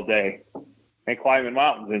hiking all day and climbing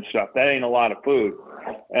mountains and stuff, that ain't a lot of food.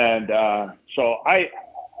 And so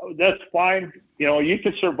that's fine. You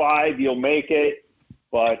can survive, you'll make it.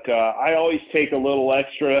 But I always take a little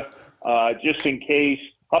extra just in case.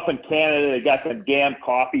 up in Canada, they got them damn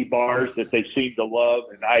coffee bars that they seem to love.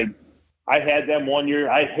 And I had them one year.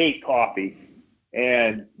 I hate coffee,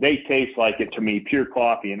 and they taste like it to me, pure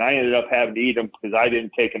coffee. And I ended up having to eat them because I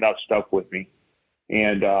didn't take enough stuff with me.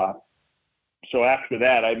 And so after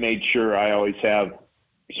that, I made sure I always have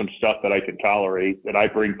some stuff that I can tolerate that I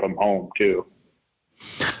bring from home too.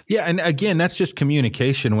 Yeah. And again, that's just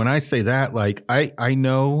communication. When I say that, like I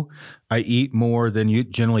know I eat more than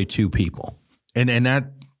generally two people. And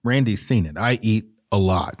that Randy's seen it. I eat a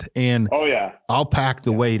lot, and oh yeah, I'll pack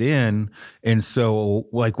the weight in. And so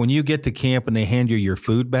like when you get to camp and they hand you your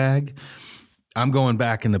food bag, I'm going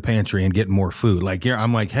back in the pantry and getting more food. Like, yeah,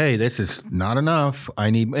 I'm like, hey, this is not enough.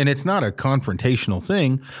 And it's not a confrontational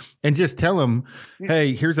thing. And just tell them,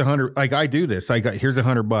 hey, here's $100. Like I do this. Here's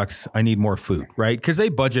 $100. I need more food, right? Because they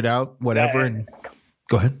budget out whatever. Yeah. And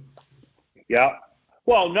go ahead. Yeah.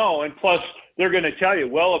 Well, no, and plus they're going to tell you,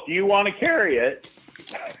 well, if you want to carry it,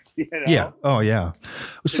 you know. Yeah. Oh, yeah.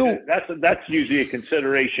 So that's usually a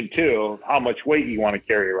consideration too, how much weight you want to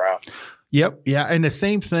carry around. Yep. Yeah. And the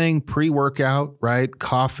same thing pre-workout, right?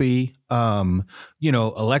 Coffee,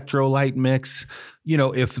 electrolyte mix.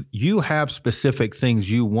 If you have specific things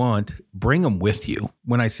you want, bring them with you.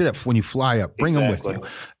 When I say that, when you fly up, bring them with you.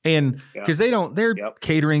 And because they're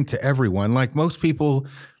catering to everyone. Like most people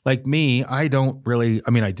like me, I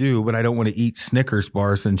do, but I don't want to eat Snickers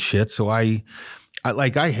bars and shit. So I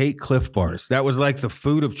hate Cliff Bars. That was like the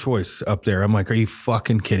food of choice up there. I'm like, are you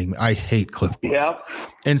fucking kidding me? I hate Cliff Bars. Yeah.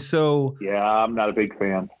 And so, yeah, I'm not a big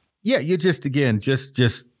fan. Yeah, you just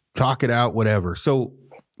talk it out, whatever. So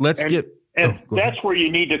let's And that's where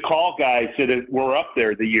you need to call guys that were up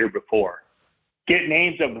there the year before. Get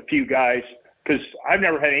names of a few guys, because I've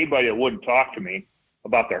never had anybody that wouldn't talk to me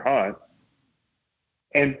about their hunt.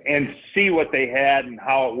 And see what they had and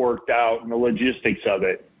how it worked out and the logistics of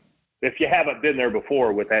it. If you haven't been there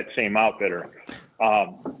before with that same outfitter,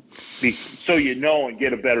 so and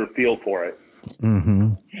get a better feel for it.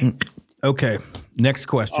 Mm-hmm. Okay, next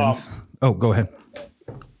questions. Go ahead.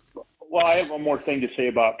 Well, I have one more thing to say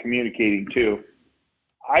about communicating too.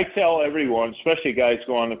 I tell everyone, especially guys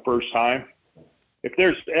going the first time, if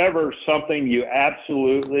there's ever something you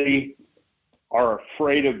absolutely are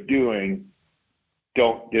afraid of doing,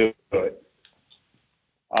 don't do it.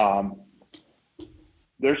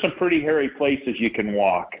 There's some pretty hairy places you can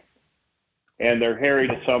walk, and they're hairy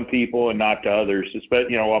to some people and not to others,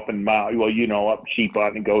 especially, up in up sheep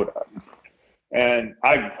hunting and goat hunting. And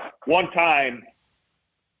one time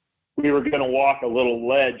we were going to walk a little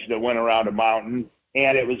ledge that went around a mountain,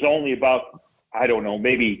 and it was only about, I don't know,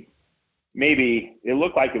 maybe it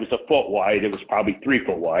looked like it was a foot wide. It was probably 3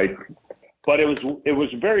 foot wide, but it was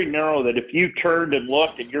very narrow that if you turned and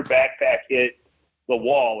looked and your backpack hit the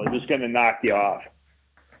wall, it was going to knock you off.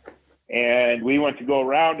 And we went to go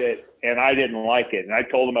around it, and I didn't like it. And I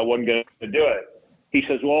told him I wasn't going to do it. He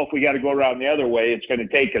says, well, if we got to go around the other way, it's going to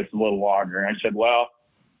take us a little longer. And I said, well,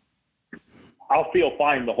 I'll feel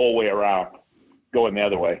fine the whole way around going the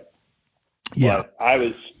other way. Yeah.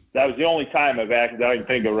 But that was the only time that I can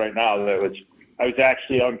think of right now that I was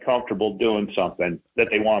actually uncomfortable doing something that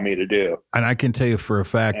they want me to do. And I can tell you for a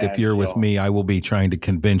fact, if you're with me, I will be trying to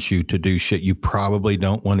convince you to do shit you probably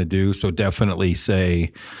don't want to do. So definitely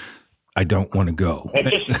say, I don't want to go. And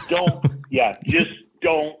just don't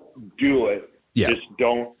do it. Yeah. Just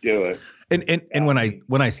don't do it. And when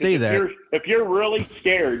I say that, if you're really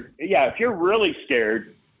scared,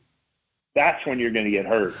 that's when you're going to get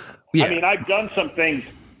hurt. Yeah. I mean, I've done some things.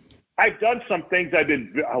 I've been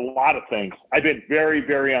very,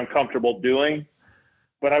 very uncomfortable doing,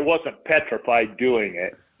 but I wasn't petrified doing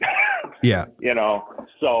it. Yeah.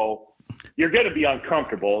 So you're going to be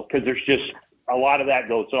uncomfortable because there's just a lot of that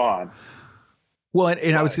goes on. Well,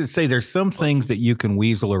 and I was going to say, there's some things that you can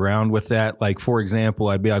weasel around with that. Like, for example,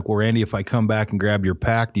 I'd be like, well, Randy, if I come back and grab your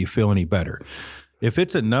pack, do you feel any better? If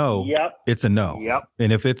it's a no, it's a no. Yep.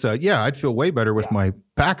 And if it's I'd feel way better with my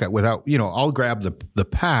pack without, I'll grab the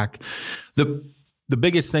pack. The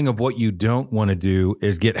biggest thing of what you don't want to do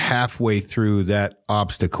is get halfway through that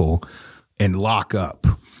obstacle and lock up.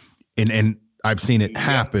 And I've seen it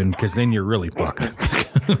happen, because then you're really fucked.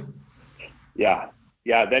 Yeah.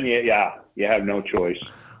 Yeah. Then you have no choice.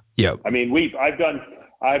 Yeah. I mean, I've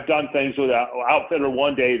done things with an outfitter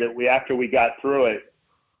one day that after we got through it,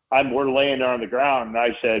 we're laying there on the ground, and I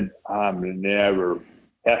said, I'm never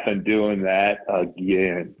effing doing that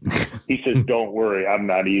again. He says, don't worry, I'm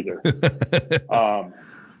not either. I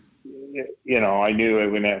knew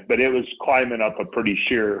it but it was climbing up a pretty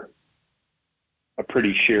sheer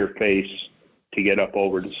face to get up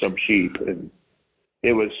over to some sheep, and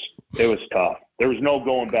it was tough. There was no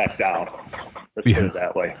going back down. Let's put it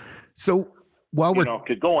that way. So while we're,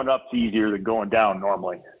 because going up's easier than going down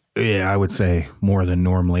normally. Yeah, I would say more than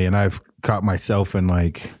normally. And I've caught myself in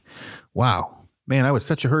like, wow, man, I was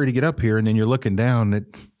such a hurry to get up here. And then you're looking down.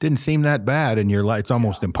 It didn't seem that bad. And you're like, it's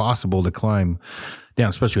almost impossible to climb down,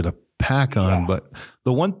 especially with a pack on. But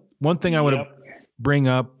the one thing I want to bring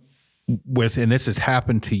up with, and this has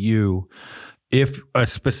happened to you, if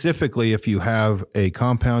specifically if you have a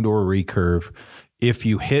compound or a recurve, if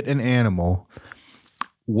you hit an animal,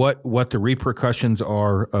 what the repercussions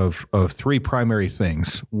are of three primary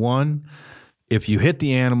things. One, if you hit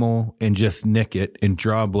the animal and just nick it and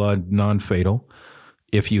draw blood, non-fatal.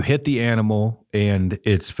 If you hit the animal and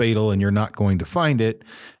it's fatal and you're not going to find it.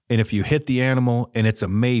 And if you hit the animal and it's a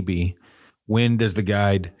maybe, when does the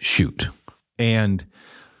guide shoot? And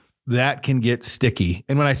that can get sticky.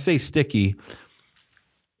 And when I say sticky,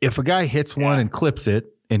 if a guy hits one and clips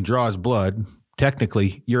it and draws blood,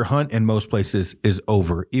 technically your hunt in most places is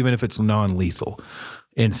over, even if it's non-lethal.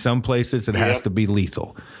 In some places it has to be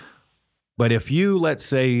lethal. But if you, let's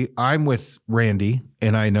say I'm with Randy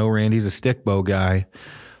and I know Randy's a stick bow guy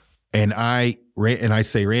and I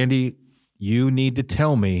say, Randy, you need to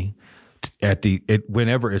tell me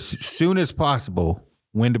whenever, as soon as possible,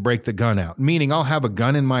 when to break the gun out. Meaning I'll have a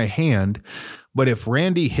gun in my hand, but if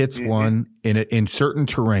Randy hits one in certain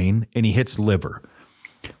terrain and he hits liver,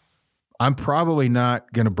 I'm probably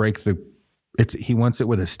not going to break he wants it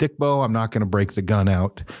with a stick bow. I'm not going to break the gun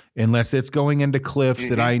out unless it's going into cliffs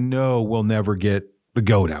that I know we'll never get the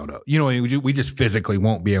goat out of. We just physically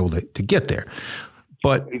won't be able to get there.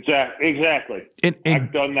 But exactly. And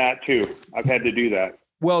I've done that too. I've had to do that.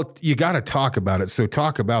 Well, you got to talk about it. So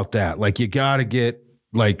talk about that. Like you got to get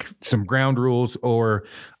like some ground rules, or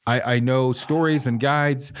I know stories and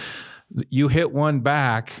guides. You hit one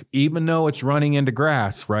back, even though it's running into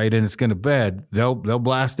grass, right, and it's going to bed, they'll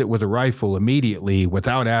blast it with a rifle immediately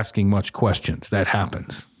without asking much questions. That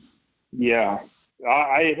happens. Yeah.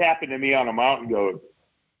 It happened to me on a mountain goat.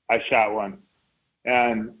 I shot one,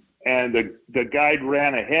 and the guide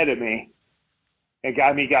ran ahead of me and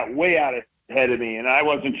got way out ahead of me, and I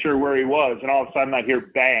wasn't sure where he was, and all of a sudden I hear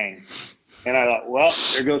bang, and I thought, well,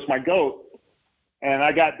 there goes my goat, and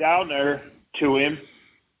I got down there to him.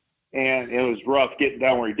 And it was rough getting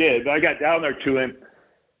down where he did. But I got down there to him,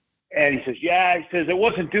 and he says, it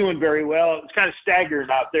wasn't doing very well. It was kind of staggering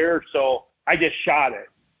out there, so I just shot it.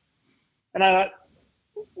 And I thought,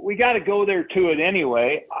 we got to go there to it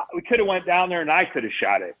anyway. We could have went down there, and I could have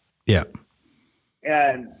shot it. Yeah.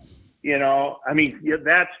 And,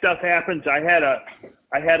 that stuff happens. I had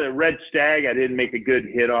a red stag I didn't make a good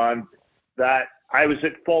hit on that. I was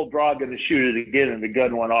at full draw going to shoot it again, and the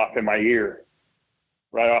gun went off in my ear.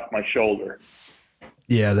 Right off my shoulder.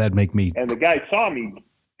 Yeah, that'd make me. And the guy saw me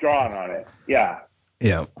drawing on it. Yeah.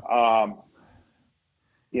 Yeah. I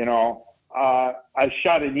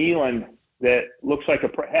shot an eland that looks like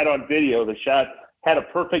had on video. The shot had a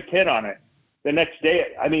perfect hit on it. The next day,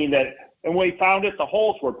 and when we found it, the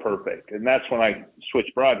holes were perfect, and that's when I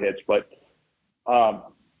switched broadheads. But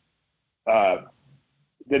the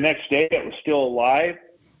next day, it was still alive.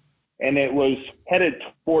 And it was headed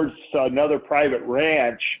towards another private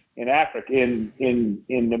ranch in Africa, in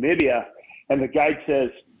Namibia. And the guide says,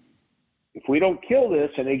 if we don't kill this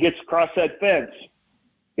and it gets across that fence,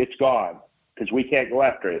 it's gone because we can't go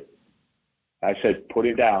after it. I said, put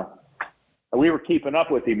it down. And we were keeping up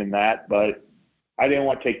with him in that, but I didn't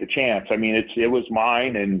want to take the chance. It was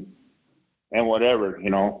mine and whatever,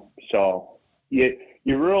 So you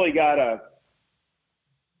really gotta,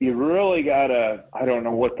 I don't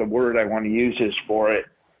know what the word I want to use is for it.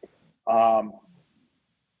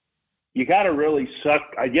 You got to really suck,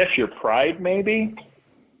 I guess, your pride, maybe.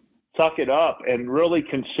 Suck it up and really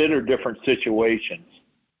consider different situations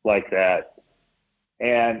like that.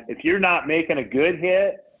 And if you're not making a good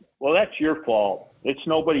hit, well, that's your fault. It's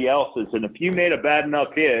nobody else's. And if you made a bad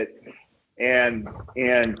enough hit and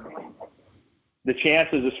the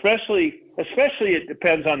chances, especially it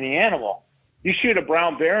depends on the animal. You shoot a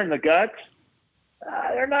brown bear in the guts,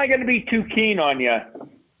 they're not going to be too keen on you,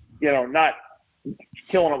 not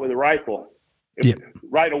killing it with a rifle.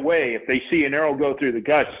 Right away, if they see an arrow go through the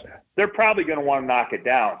guts, they're probably going to want to knock it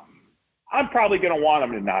down. I'm probably going to want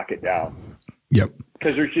them to knock it down. Yep.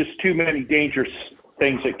 Because there's just too many dangerous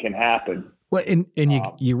things that can happen. Well, and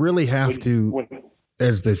you really have to,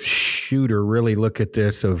 as the shooter, really look at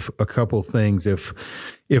this of a couple things. If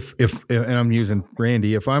and I'm using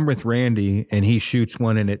Randy, if I'm with Randy and he shoots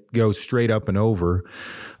one and it goes straight up and over,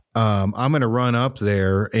 I'm going to run up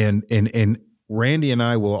there and Randy and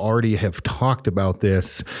I will already have talked about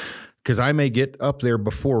this because I may get up there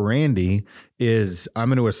before Randy, is I'm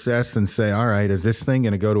going to assess and say, all right, is this thing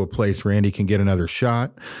going to go to a place Randy can get another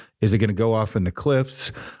shot? Is it going to go off in the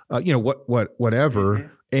cliffs?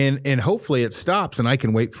 Whatever. And hopefully it stops and I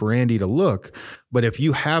can wait for Randy to look. But if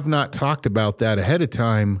you have not talked about that ahead of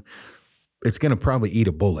time, it's going to probably eat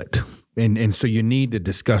a bullet. And so you need to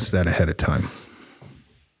discuss that ahead of time.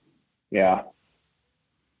 Yeah.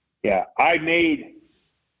 Yeah. I made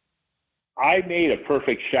a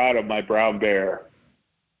perfect shot of my brown bear,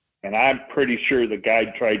 and I'm pretty sure the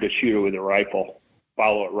guide tried to shoot it with a rifle,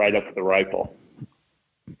 follow it right up with the rifle,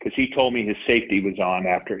 because he told me his safety was on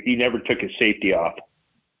after. He never took his safety off.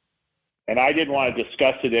 And I didn't want to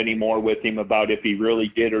discuss it anymore with him about if he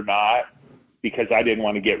really did or not, because I didn't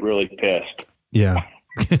want to get really pissed. Yeah.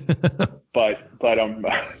 but I'm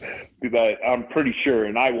pretty sure.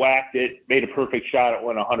 And I whacked it, made a perfect shot. It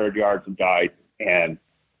went 100 yards and died. And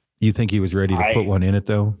you think he was ready to put one in it,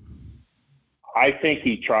 though? I think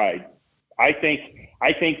he tried. I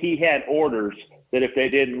think he had orders that if they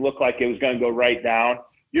didn't look like it was going to go right down,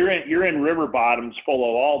 you're in river bottoms full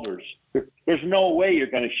of alders. There's no way you're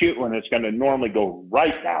going to shoot when it's going to normally go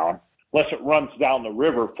right down, unless it runs down the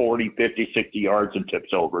river 40, 50, 60 yards and tips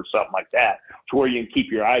over, something like that, to where you can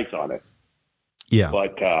keep your eyes on it. Yeah.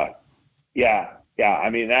 But, yeah. I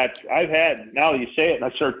mean, I've had, now that you say it, and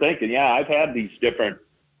I start thinking, I've had these different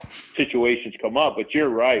situations come up, but you're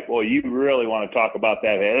right. Well, you really want to talk about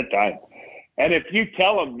that ahead of time. And if you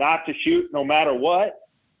tell them not to shoot no matter what,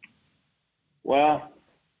 well,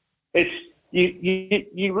 it's,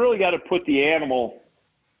 you really got to put the animal,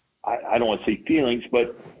 I don't want to say feelings,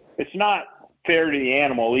 but it's not fair to the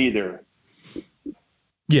animal either.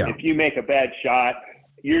 Yeah. If you make a bad shot,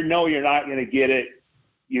 you're not going to get it.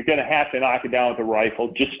 You're going to have to knock it down with a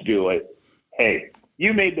rifle. Just do it. Hey,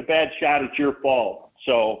 you made the bad shot. It's your fault.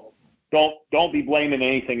 So don't be blaming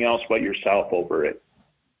anything else but yourself over it.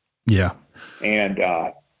 Yeah. And,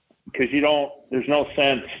 cause there's no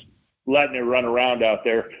sense letting it run around out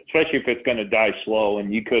there, especially if it's going to die slow,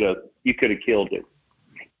 and you could have killed it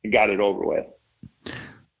and got it over with.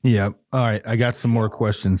 Yeah. All right. I got some more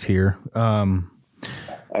questions here. Okay.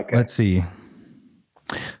 Let's see.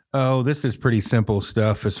 Oh, this is pretty simple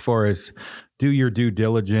stuff as far as do your due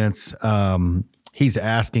diligence. He's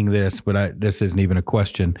asking this, but this isn't even a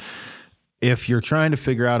question. If you're trying to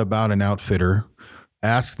figure out about an outfitter,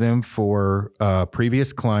 ask them for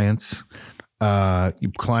previous clients,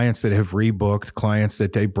 clients that have rebooked, clients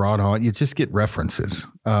that they brought on. You just get references,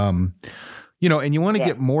 and you want to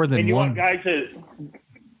get more than you one. Want guys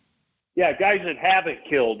that haven't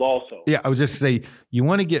killed also. Yeah, I was just say you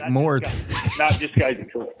want to get more. Not just guys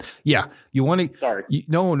that killed. Yeah, you want to. Sorry.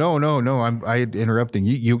 No. I'm interrupting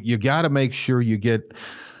you. You got to make sure you get.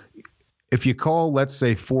 If you call, let's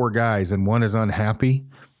say 4 guys and one is unhappy,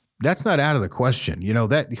 that's not out of the question.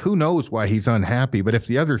 That who knows why he's unhappy, but if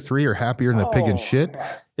the other 3 are happier than the pig and shit,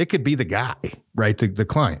 it could be the guy, right? The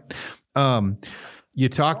client. You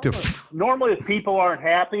talk to. Normally, if people aren't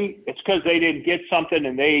happy, it's because they didn't get something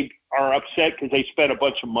and they are upset because they spent a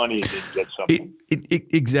bunch of money and didn't get something.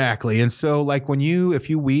 Exactly. And so, like if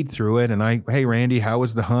you weed through it, and hey, Randy, how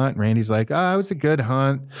was the hunt? And Randy's like, it was a good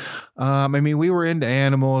hunt. We were into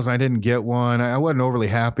animals. I didn't get one. I wasn't overly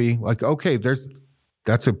happy. Like, okay,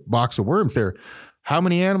 that's a box of worms there. How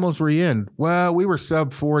many animals were you in? Well, we were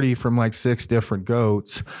sub 40 from like 6 different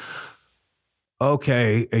goats.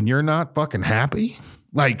 Okay, and you're not fucking happy?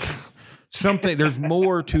 Like something, there's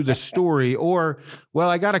more to the story. Or, well,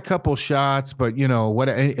 I got a couple shots, but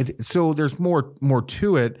so there's more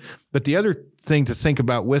to it. But the other thing to think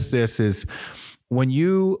about with this is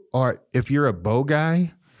if you're a bow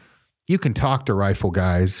guy, you can talk to rifle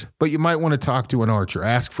guys, but you might want to talk to an archer.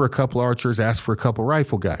 Ask for a couple archers, ask for a couple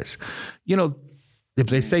rifle guys. If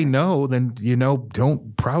they say no, then,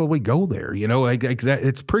 don't probably go there. Like that,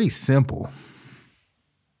 it's pretty simple.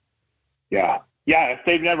 Yeah. If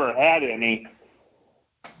they've never had any,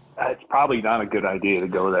 it's probably not a good idea to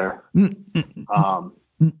go there.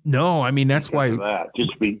 No, that's why.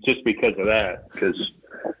 Just because of that, because.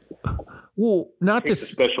 Well, not to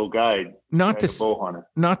special guide. Not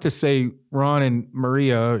to say Ron and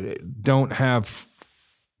Maria don't have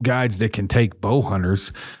guides that can take bow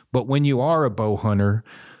hunters, but when you are a bow hunter,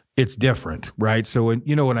 it's different, right? So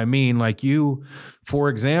you know what I mean? Like you, for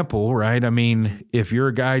example, right? If you're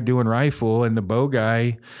a guy doing rifle and the bow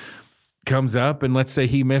guy comes up and let's say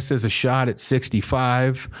he misses a shot at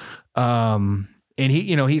 65, And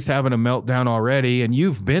he's having a meltdown already, and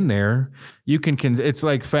you've been there. You can it's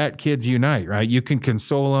like fat kids unite, right? You can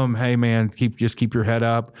console them. Hey man, just keep your head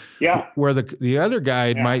up. Yeah. Where the other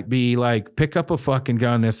guy might be like, pick up a fucking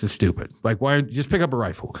gun. This is stupid. Like, why just pick up a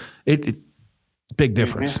rifle? It big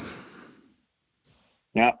difference. Mm-hmm.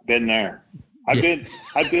 Yeah, been there. I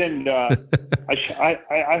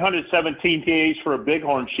hunted 17 TAs for a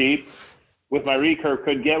bighorn sheep with my recurve,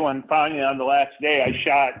 couldn't get one. Finally, on the last day, I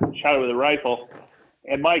shot it with a rifle,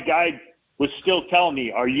 and my guide was still telling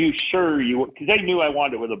me, "Are you sure you?" Because they knew I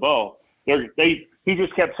wanted it with a bow. He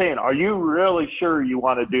just kept saying, "Are you really sure you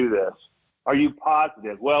want to do this? Are you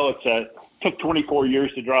positive?" Well, it took 24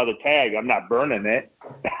 years to draw the tag. I'm not burning it.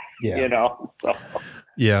 Yeah. So.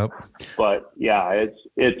 Yeah. But yeah,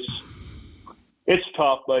 it's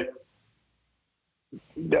tough, but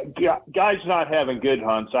guys not having good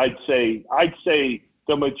hunts, I'd say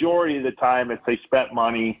the majority of the time, if they spent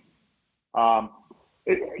money, or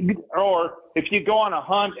if you go on a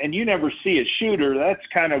hunt and you never see a shooter, that's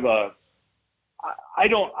kind of I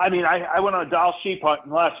went on a Doll sheep hunt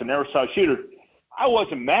in Les and never saw a shooter. I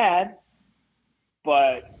wasn't mad,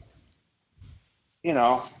 but you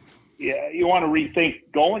want to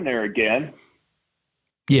rethink going there again.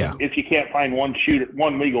 Yeah. If you can't find one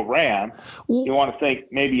legal ram, you want to think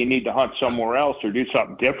maybe you need to hunt somewhere else or do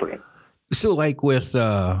something different. So like with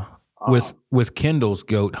Kendall's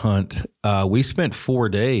goat hunt, we spent 4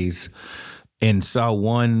 days and saw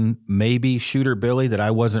one maybe shooter Billy that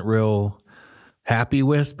I wasn't real happy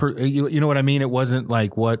with. You know what I mean? It wasn't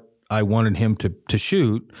like what I wanted him to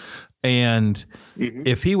shoot. And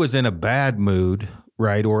if he was in a bad mood,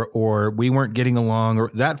 right, or we weren't getting along, or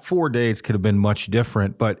that 4 days could have been much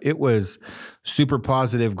different, but it was super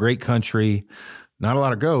positive, great country, not a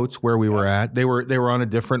lot of goats where we were at. They were on a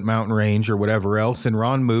different mountain range or whatever else, and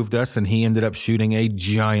Ron moved us, and he ended up shooting a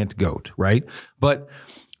giant goat, right? But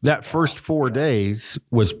that first 4 days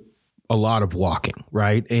was a lot of walking,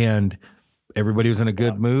 right? And everybody was in a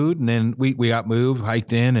good mood, and then we got moved,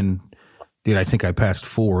 hiked in, and dude, I think I passed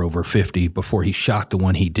 4 over 50 before he shot the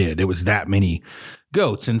one he did. It was that many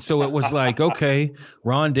goats. And so it was like, okay,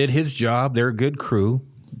 Ron did his job. They're a good crew,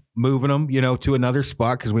 moving them, to another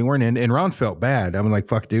spot because we weren't in. And Ron felt bad. I'm like,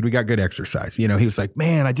 fuck, dude, we got good exercise. He was like,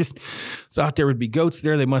 man, I just thought there would be goats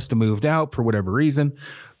there. They must have moved out for whatever reason.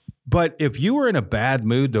 But if you were in a bad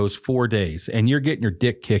mood those 4 days and you're getting your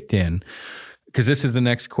dick kicked in, because this is the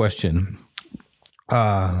next question,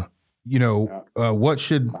 what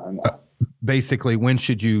should... basically, when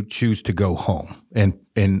should you choose to go home? And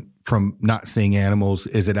from not seeing animals,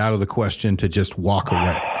 is it out of the question to just walk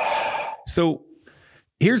away? So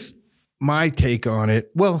here's my take on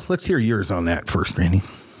it. Well, let's hear yours on that first, Randy.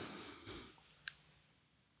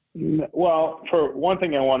 Well, for one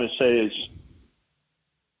thing I want to say is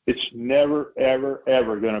it's never, ever,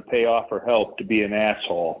 ever going to pay off or help to be an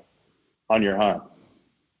asshole on your hunt.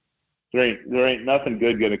 There ain't nothing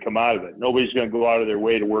good going to come out of it. Nobody's going to go out of their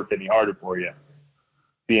way to work any harder for you,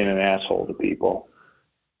 being an asshole to people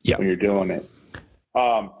when you're doing it.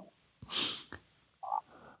 I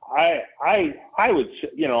would say,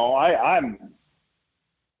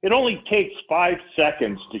 it only takes 5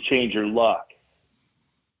 seconds to change your luck.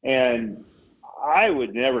 And I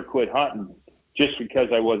would never quit hunting just because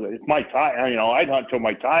it's my time. I'd hunt till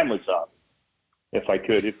my time was up if I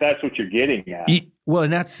could, if that's what you're getting at. Well,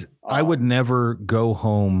 and that's, I would never go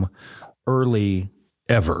home early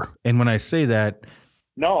ever. And when I say that,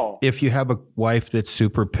 no, if you have a wife that's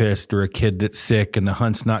super pissed or a kid that's sick and the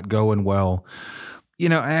hunt's not going well,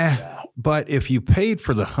 but if you paid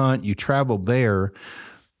for the hunt, you traveled there,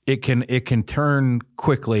 it can turn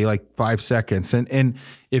quickly, like 5 seconds. And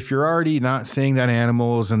if you're already not seeing that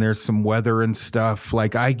animals and there's some weather and stuff,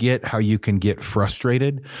 like I get how you can get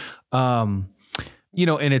frustrated.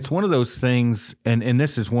 And it's one of those things, and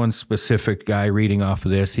this is one specific guy reading off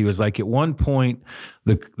of this. He was like, at one point,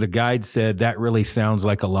 the guide said, that really sounds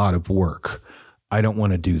like a lot of work. I don't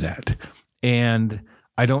want to do that. And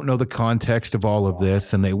I don't know the context of all of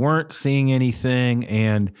this, and they weren't seeing anything.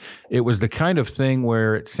 And it was the kind of thing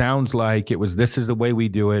where it sounds like this is the way we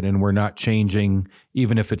do it, and we're not changing,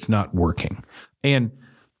 even if it's not working. And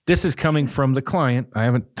this is coming from the client. I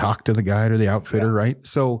haven't talked to the guide or the outfitter, right?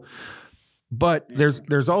 So, but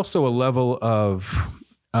there's also a level of,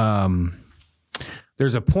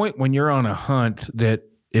 there's a point when you're on a hunt that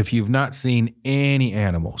if you've not seen any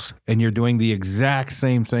animals and you're doing the exact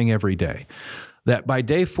same thing every day, that by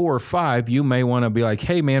day 4 or 5, you may want to be like,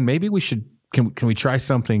 hey man, maybe we should, can we try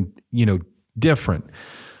something, different?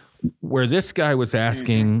 Where this guy was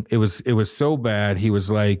asking, it was so bad. He was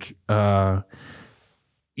like,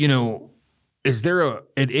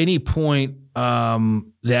 at any point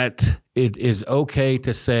that it is okay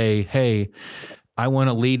to say, hey, I want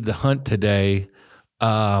to lead the hunt today.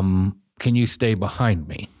 Can you stay behind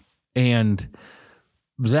me? And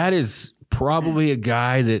that is probably a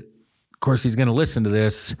guy that, of course, he's going to listen to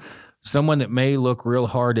this, someone that may look real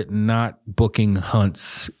hard at not booking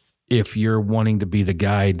hunts if you're wanting to be the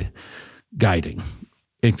guiding,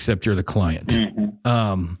 except you're the client.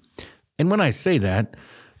 Mm-hmm. And when I say that,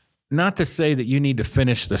 not to say that you need to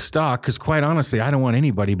finish the stock, because quite honestly, I don't want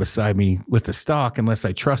anybody beside me with the stock unless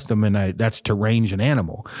I trust them, and that's to range an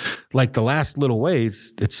animal. Like the last little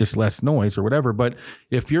ways, it's just less noise or whatever. But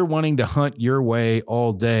if you're wanting to hunt your way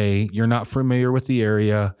all day, you're not familiar with the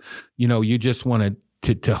area, you just want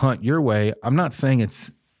to hunt your way. I'm not saying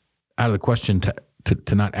it's out of the question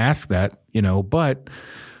to not ask that, but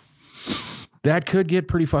that could get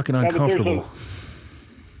pretty fucking uncomfortable.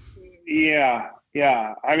 Yeah.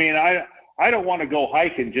 I mean, I don't want to go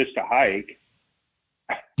hiking just to hike.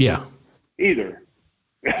 Yeah. Either.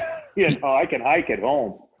 I can hike at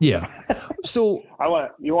home. Yeah. So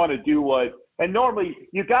you want to do what, and normally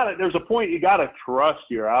there's a point you got to trust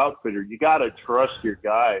your outfitter. You got to trust your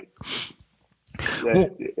guide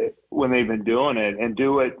when they've been doing it, and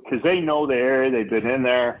do it because they know the area, they've been in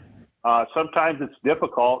there. Sometimes it's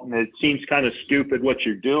difficult and it seems kind of stupid what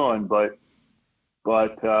you're doing, but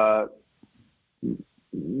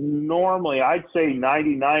normally I'd say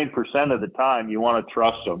 99% of the time you want to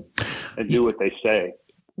trust them and do what they say.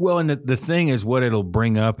 Well, and the thing is, what it'll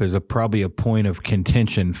bring up is probably a point of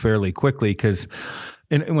contention fairly quickly, because,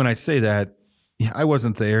 and when I say that, I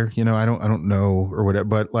wasn't there, I don't know or whatever,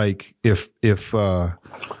 but like if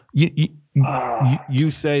you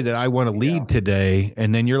say that I want to lead today,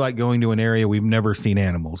 and then you're like going to an area we've never seen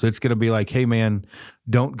animals, it's going to be like, hey man,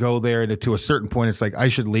 don't go there. And to a certain point, it's like, I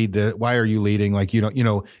should lead why are you leading? Like,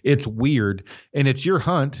 it's weird, and it's your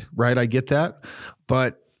hunt, right? I get that.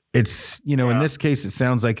 But it's, in this case, it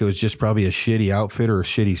sounds like it was just probably a shitty outfit or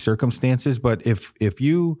shitty circumstances. But if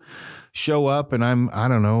you show up and I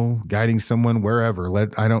don't know, guiding someone wherever,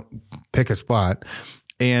 I don't pick a spot,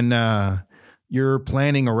 and, you're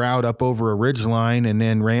planning a route up over a ridge line, and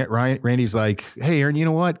then Randy's like, hey, Aaron, you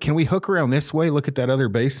know what? Can we hook around this way? Look at that other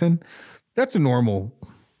basin. That's a normal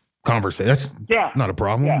conversation. That's not a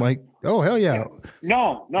problem. Yeah. Like, oh, hell yeah.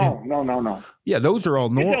 No. Yeah, those are all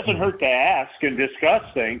normal. It doesn't hurt to ask and discuss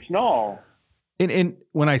things. No. And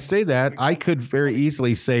when I say that, I could very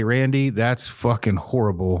easily say, Randy, that's fucking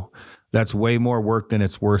horrible. That's way more work than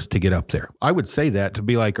it's worth to get up there. I would say that to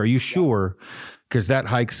be like, are you sure? Because that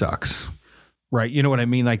hike sucks. Right. You know what I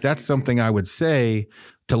mean? Like, that's something I would say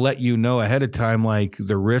to let you know ahead of time, like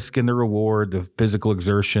the risk and the reward, the physical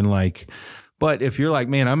exertion, like, but if you're like,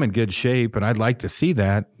 man, I'm in good shape and I'd like to see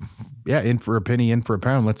that. Yeah. In for a penny, in for a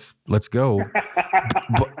pound. Let's go.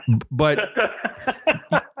 but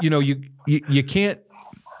you can't,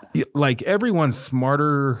 like, everyone's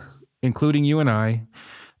smarter, including you and I,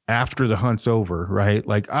 after the hunt's over, right?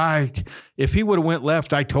 Like, if he would have went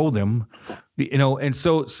left, I told him, and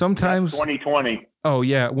so sometimes 2020. Oh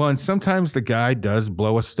yeah. Well, and sometimes the guy does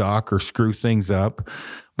blow a stock or screw things up,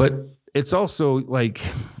 but it's also like,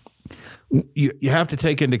 you have to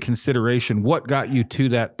take into consideration what got you to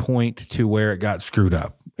that point to where it got screwed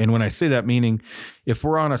up. And when I say that, meaning if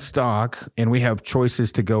we're on a stock and we have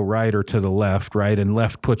choices to go right or to the left, right, and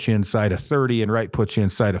left puts you inside a 30 and right puts you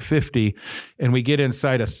inside a 50, and we get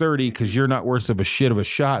inside a 30 because you're not worth of a shit of a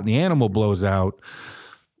shot and the animal blows out.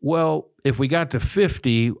 Well, if we got to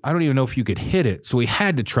 50, I don't even know if you could hit it. So we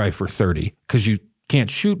had to try for 30 because you can't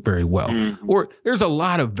shoot very well. Mm-hmm. Or there's a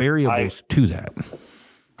lot of variables to that.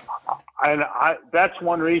 And that's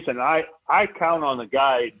one reason I count on the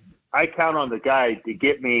guide. I count on the guide to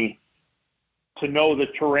get me to know the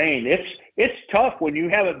terrain. It's tough when you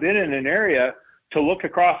haven't been in an area to look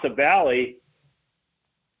across a valley.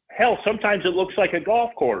 Hell, sometimes it looks like a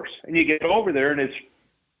golf course, and you get over there and it's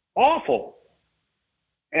awful.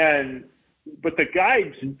 But the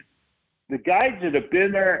guides that have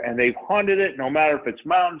been there and they've hunted it, no matter if it's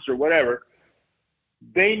mountains or whatever,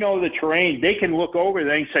 they know the terrain. They can look over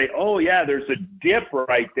there and say, oh yeah, there's a dip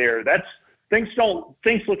right there. Things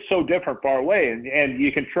look so different far away, and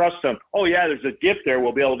you can trust them. Oh yeah, there's a dip there.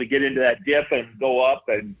 We'll be able to get into that dip and go up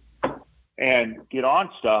and get on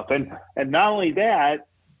stuff. And not only that,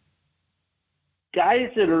 guys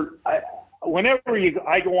that are, whenever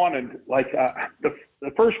I go on and like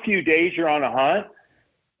the first few days you're on a hunt,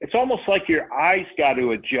 it's almost like your eyes got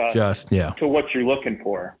to adjust to what you're looking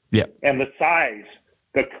for. Yeah. And the size,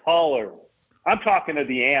 the color. I'm talking to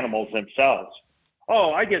the animals themselves.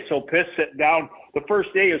 Oh, I get so pissed sitting down. The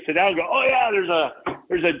first day you sit down and go, oh yeah,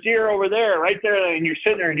 there's a deer over there, right there. And you're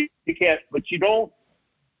sitting there and you can't, but you don't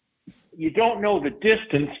know the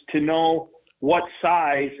distance to know what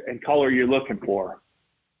size and color you're looking for.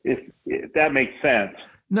 If that makes sense.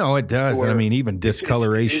 No, it does. And I mean, even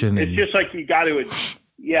discoloration. It's just like you got to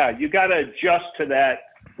adjust to that,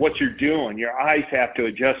 what you're doing. Your eyes have to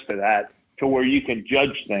adjust to that, to where you can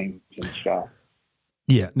judge things and stuff.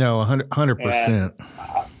 Yeah, no, 100%.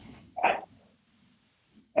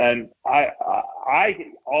 And I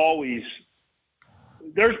always,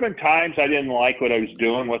 there's been times I didn't like what I was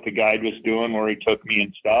doing, what the guide was doing, where he took me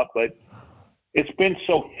and stuff, but it's been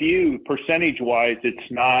so few percentage-wise, it's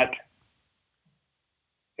not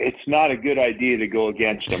a good idea to go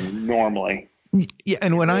against him normally. Yeah,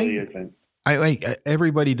 and when I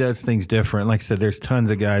everybody does things different. Like I said, there's tons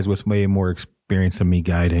of guys with way more experience than me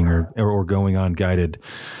guiding or going on guided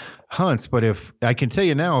hunts. But if I can tell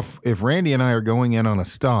you now, if Randy and I are going in on a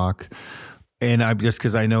stock, and I'm just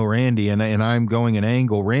because I know Randy and I'm going an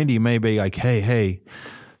angle, Randy may be like, hey,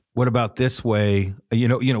 what about this way?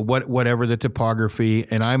 Whatever the topography.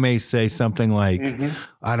 And I may say something like,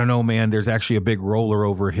 I don't know, man, there's actually a big roller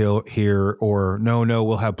over here, or no,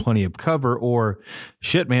 we'll have plenty of cover, or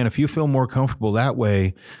shit, man, if you feel more comfortable that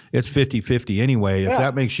way, it's 50-50 anyway. If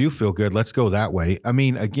that makes you feel good, let's go that way. I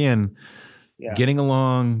mean, again, getting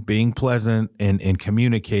along, being pleasant and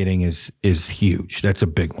communicating is huge. That's a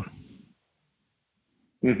big one.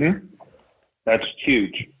 That's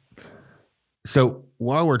huge. So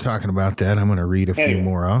while we're talking about that, I'm going to read a few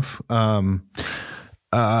more off. Hold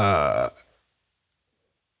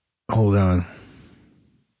on.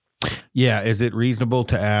 Yeah. Is it reasonable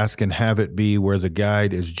to ask and have it be where the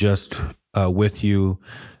guide is just with you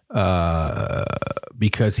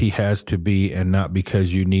because he has to be and not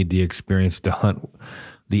because you need the experience to hunt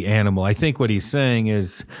the animal? I think what he's saying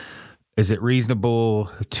is it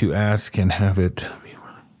reasonable to ask and have it...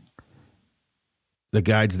 The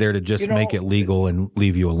guide's there to just make it legal and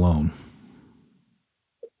leave you alone.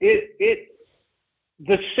 The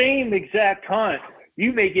same exact hunt,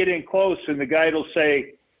 you may get in close and the guide will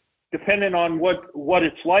say, depending on what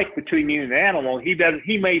it's like between you and the animal, he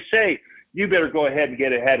may say, you better go ahead and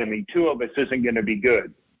get ahead of me. Two of us isn't going to be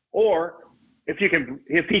good. Or if he can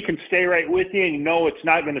stay right with you and you know it's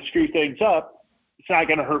not going to screw things up, it's not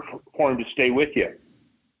going to hurt for him to stay with you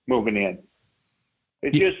moving in.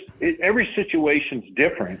 Every situation's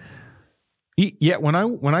different. Yeah, when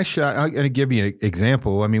I shot, I'm going to give you an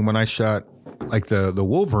example. I mean, when I shot like the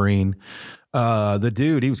Wolverine, the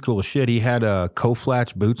dude, he was cool as shit. He had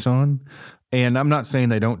co-flatch boots on, and I'm not saying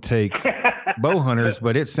they don't take bow hunters,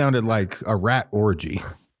 but it sounded like a rat orgy.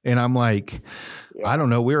 And I'm like, I don't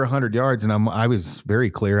know. We were 100 yards, and I was very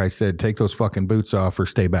clear. I said, take those fucking boots off or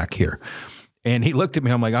stay back here. And he looked at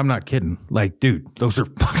me. I'm like, I'm not kidding. Like, dude, those are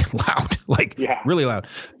fucking loud. Like, really loud.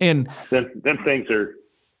 And them things are,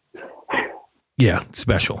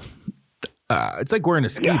 special. It's like wearing a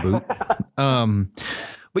ski boot. But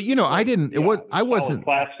I didn't. I wasn't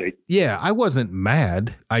plastic. Yeah, I wasn't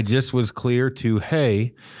mad. I just was clear to,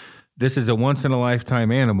 hey, this is a once in a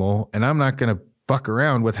lifetime animal, and I'm not going to fuck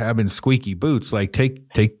around with having squeaky boots. Like,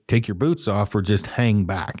 take your boots off or just hang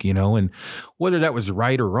back. And whether that was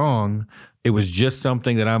right or wrong, it was just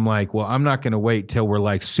something that I'm like, well, I'm not going to wait till we're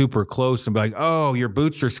like super close and be like, oh, your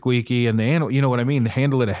boots are squeaky and the animal, you know what I mean?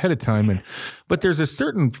 Handle it ahead of time. But there's a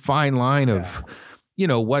certain fine line of,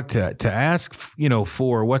 what to ask,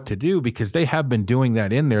 for what to do, because they have been doing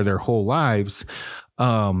that in their whole lives.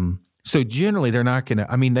 So generally they're not going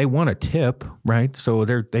to, they want a tip, right? So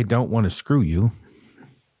they don't want to screw you.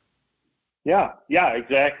 Yeah,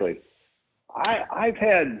 exactly. I've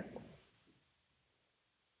had,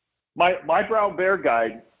 My brown bear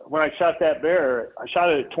guide, when I shot that bear, I shot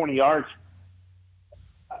it at 20 yards.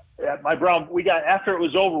 After it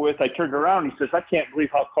was over with, I turned around. He says, I can't believe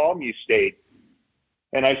how calm you stayed.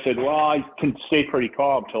 And I said, well, I can stay pretty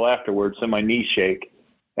calm till afterwards, and my knees shake.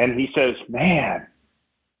 And he says, man,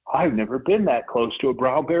 I've never been that close to a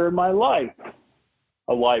brown bear in my life.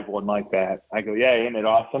 A live one like that. I go, yeah, ain't it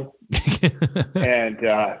awesome?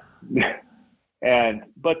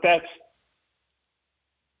 But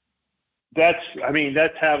that's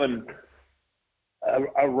having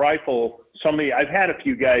a rifle. I've had a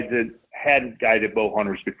few guys that hadn't guided bow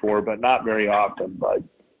hunters before, but not very often.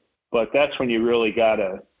 But that's when you really got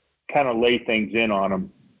to kind of lay things in on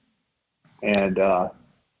them and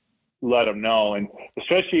let them know. And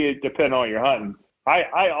especially depending on what you're hunting,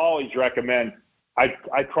 I always recommend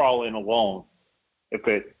I crawl in alone if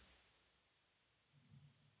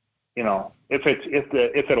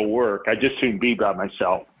it'll work. I just soon be by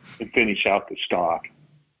myself and finish out the stock.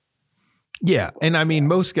 Yeah. And I mean,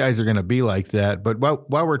 most guys are going to be like that. But while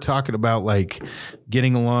we're talking about like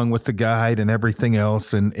getting along with the guide and everything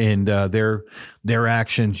else and their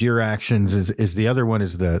actions, your actions is the other one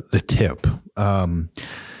is the tip.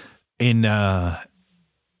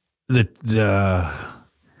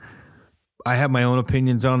 I have my own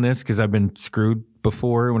opinions on this because I've been screwed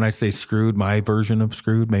before. When I say screwed, my version of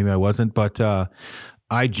screwed, maybe I wasn't, but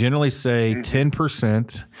I generally say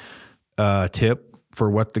 10% tip for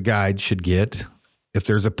what the guide should get. If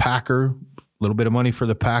there's a packer, a little bit of money for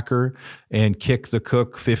the packer, and kick the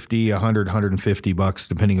cook 50, 100, 150 bucks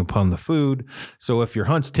depending upon the food. So if your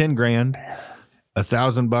hunt's 10 grand,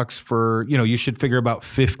 $1,000 for, you should figure about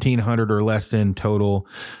 1,500 or less in total,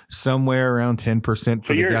 somewhere around 10%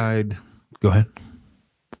 for the guide. Go ahead.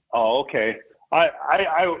 Oh, okay.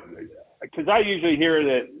 Because I usually hear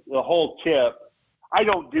that the whole tip, I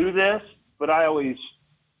don't do this, but I always,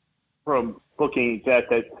 from booking, that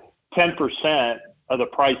 10% of the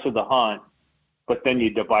price of the hunt, but then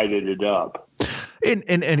you divided it up. And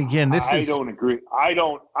again, I don't agree. I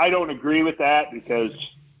don't agree with that because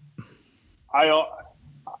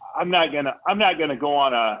I'm not gonna go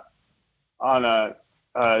on a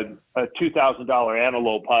 $2,000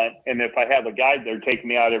 antelope hunt, and if I have a guide there taking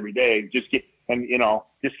me out every day, just give him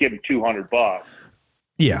 $200.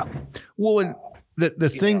 Yeah. Well, and the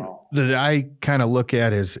thing that I kind of look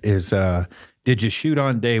at is did you shoot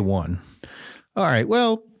on day one? All right.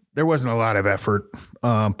 Well, there wasn't a lot of effort,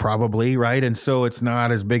 probably, right? And so it's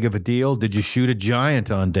not as big of a deal. Did you shoot a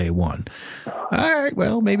giant on day one? All right.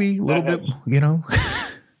 Well, maybe a little bit,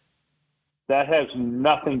 That has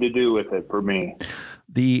nothing to do with it for me.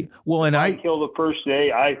 I kill the first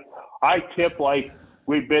day. I tip like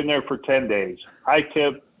we've been there for 10 days. I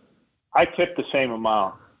tip the same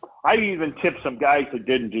amount. I even tipped some guys that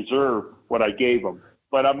didn't deserve what I gave them,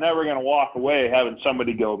 but I'm never going to walk away having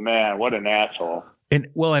somebody go, man, what an asshole. I'm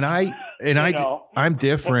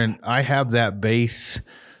different. I have that base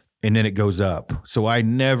and then it goes up. So I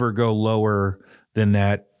never go lower than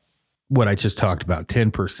that. What I just talked about,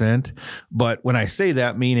 10%. But when I say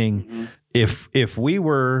that, meaning if I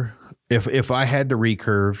had the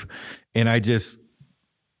recurve and I just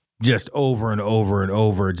over and over and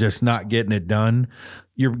over, just not getting it done,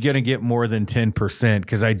 you're going to get more than 10%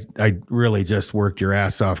 because I really just worked your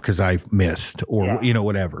ass off because I missed or,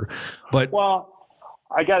 whatever. But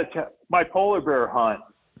I got to tell my polar bear hunt,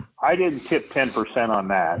 I didn't tip 10% on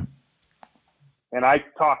that. And I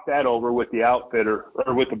talked that over with the outfitter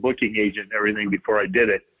or with the booking agent and everything before I did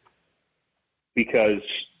it, because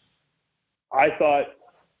I thought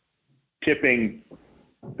tipping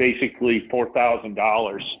basically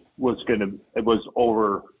 $4,000 was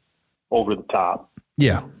over the top.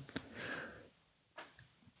 Yeah.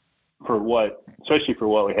 Especially for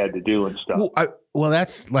what we had to do and stuff.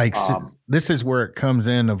 That's like, this is where it comes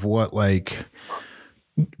in of what, like,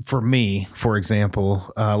 for me, for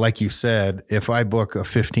example, like you said, if I book a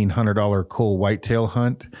 $1,500 cool whitetail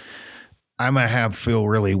hunt, I'm going to feel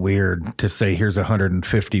really weird to say, here's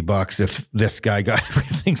 $150 if this guy got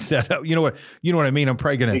everything set up. You know what I mean? I'm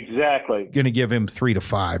probably going to give him 3 to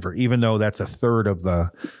 5, or even though that's a third of the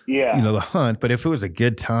hunt. But if it was a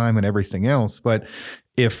good time and everything else, but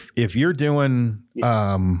if you're doing,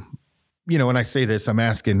 when I say this, I'm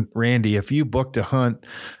asking Randy, if you booked a hunt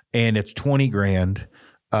and it's 20 grand,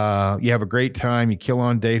 you have a great time, you kill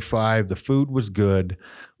on day 5, the food was good,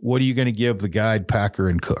 what are you going to give the guide, packer,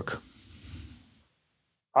 and cook?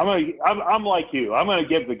 I'm like you. I'm going to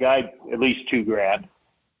give the guy at least $2,000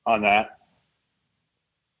 on that.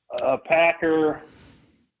 A packer,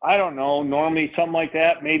 I don't know, normally something like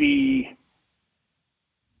that, maybe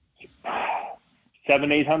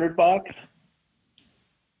 $700-800,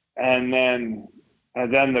 and then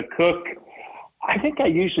the cook, I think I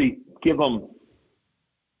usually give them.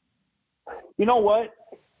 You know what?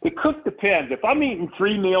 The cook depends. If I'm eating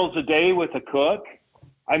 3 meals a day with a cook,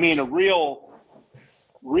 I mean a real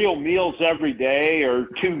meals every day or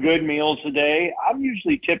 2 good meals a day, I'm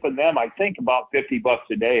usually tipping them, I think, about $50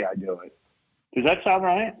 a day. I do it. Does that sound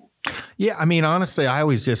right? Yeah. I mean, honestly, I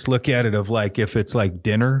always just look at it of like, if it's like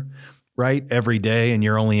dinner, right, every day, and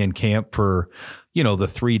you're only in camp for, the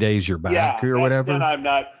 3 days you're back or whatever. Then I'm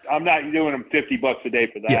not doing them $50 a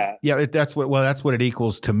day for that. Yeah. That's what it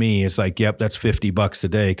equals to me. It's like, yep, that's $50 a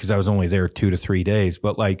day, because I was only there 2 to 3 days.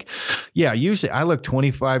 But like, yeah, usually I look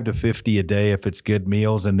 25 to 50 a day if it's good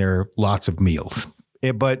meals and there are lots of meals.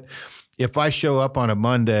 But if I show up on a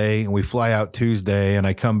Monday and we fly out Tuesday and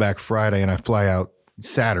I come back Friday and I fly out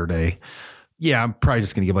Saturday, yeah, I'm probably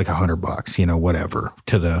just going to give like $100, whatever,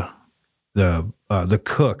 to the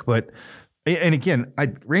cook. But And again,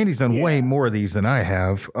 Randy's done way more of these than I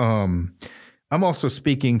have. I'm also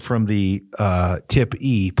speaking from the tip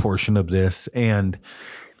E portion of this, and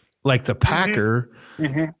like the packer,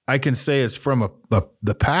 I can say is from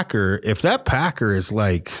the packer. If that packer is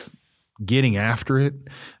like getting after it,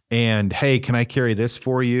 and hey, can I carry this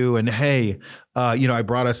for you? And hey, I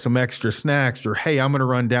brought us some extra snacks, or hey, I'm going to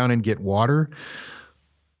run down and get water.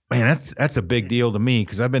 Man, that's a big deal to me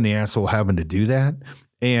because I've been the asshole having to do that.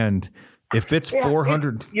 And if it's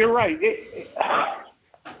 400, you're right.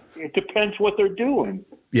 It depends what they're doing.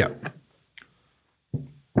 Yeah.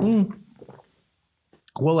 Well,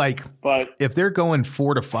 but if they're going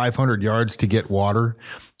 400 to 500 yards to get water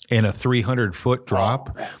and a 300-foot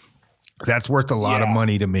drop, that's worth a lot of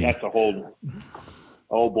money to me. That's a whole.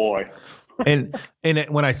 Oh boy. and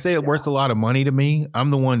when I say it worth a lot of money to me,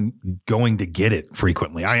 I'm the one going to get it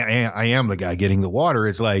frequently. I am the guy getting the water.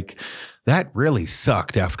 It's like that really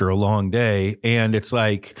sucked after a long day, and it's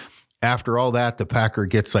like after all that, the packer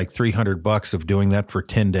gets like $300 of doing that for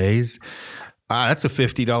 10 days. That's a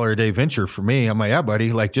 $50 a day venture for me. I'm like, yeah,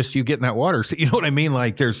 buddy, like just you getting that water. So you know what I mean?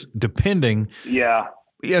 Like there's depending. Yeah.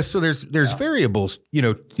 Yeah. So there's variables,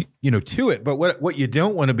 to it. But what you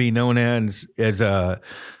don't want to be known as a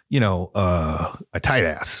tight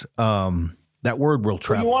ass. That word will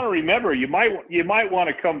travel. Well, you want to remember, you might want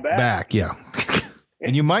to come back. Yeah.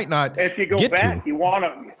 And you might not. If you go back, you want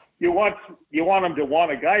them to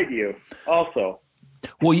want to guide you also.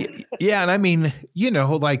 Well, yeah. And I mean,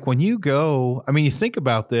 like when you go, I mean, you think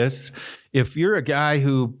about this, if you're a guy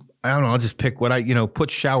who, I don't know, I'll just pick what put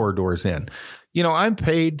shower doors in, I'm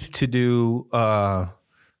paid to do, the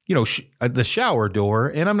shower door,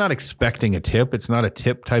 and I'm not expecting a tip. It's not a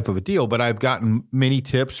tip type of a deal, but I've gotten many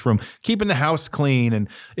tips from keeping the house clean and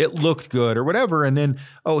it looked good or whatever. And then,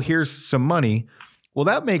 here's some money. Well,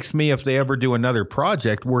 that makes me, if they ever do another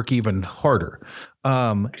project, work even harder.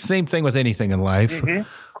 Same thing with anything in life. Mm-hmm.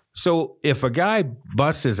 So if a guy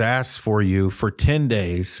busts his ass for you for 10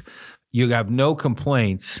 days, you have no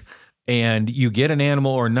complaints, and you get an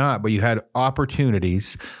animal or not, but you had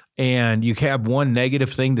opportunities, and you have one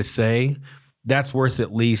negative thing to say, that's worth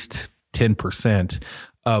at least 10%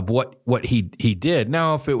 of what he did.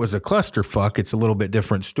 Now, if it was a clusterfuck, it's a little bit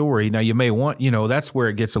different story. Now, you may want, that's where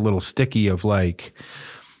it gets a little sticky of like,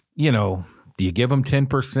 do you give them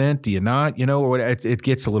 10%? Do you not? Or it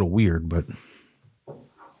gets a little weird, but.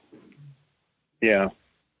 Yeah.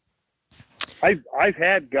 I've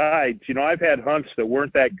had guides, I've had hunts that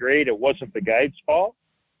weren't that great. It wasn't the guide's fault.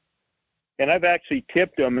 And I've actually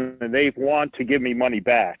tipped them, and they want to give me money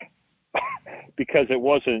back because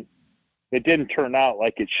it didn't turn out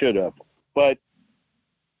like it should have. But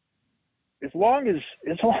as long, when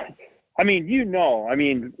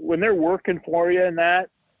they're working for you and that,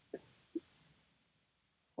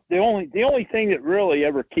 the only thing that really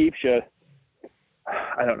ever keeps you,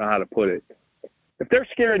 I don't know how to put it. If they're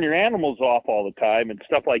scaring your animals off all the time and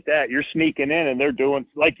stuff like that, you're sneaking in and they're doing,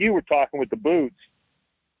 like you were talking with the boots.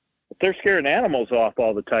 If they're scaring animals off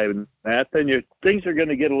all the time and that, then things are going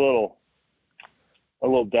to get a little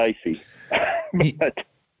dicey.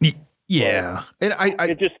 Yeah. And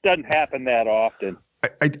it just doesn't happen that often.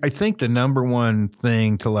 I think the number one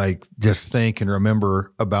thing to like just think and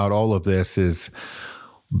remember about all of this is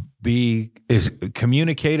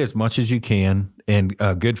communicate as much as you can, and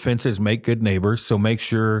good fences make good neighbors. So make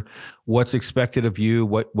sure what's expected of you,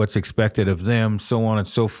 what's expected of them, so on and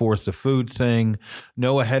so forth. The food thing,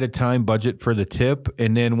 know ahead of time, budget for the tip.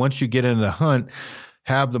 And then once you get into the hunt,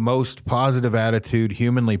 have the most positive attitude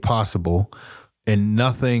humanly possible, and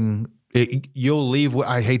you'll leave.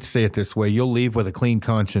 I hate to say it this way. You'll leave with a clean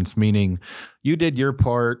conscience, meaning you did your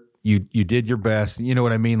part. You did your best. You know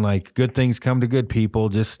what I mean? Like good things come to good people.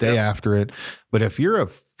 Just stay after it. But if you're a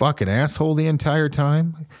fucking asshole the entire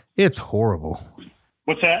time, it's horrible.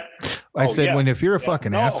 What's that? I said, if you're a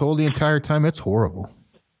fucking asshole the entire time, it's horrible.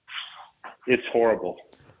 It's horrible.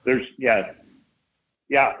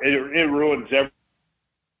 It ruins everything.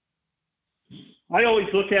 I always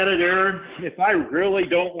look at it, Aaron, if I really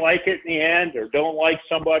don't like it in the end, or don't like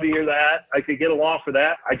somebody or that, I could get along for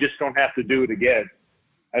that. I just don't have to do it again.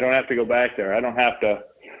 I don't have to go back there. I don't have to,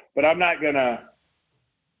 but I'm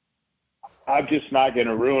just not going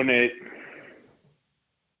to ruin it.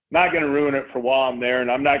 Not going to ruin it for while I'm there, and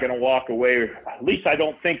I'm not going to walk away. At least I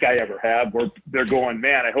don't think I ever have, where they're going,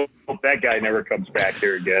 man, I hope that guy never comes back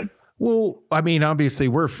here again. Well, I mean, obviously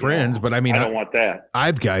we're friends, but I mean, I don't want that.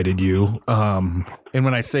 I've guided you. And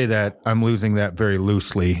when I say that, I'm losing that very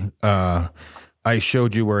loosely. I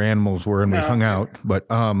showed you where animals were and we hung out, but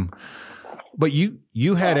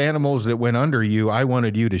you had animals that went under you. I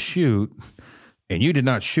wanted you to shoot, and you did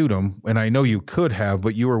not shoot them, and I know you could have,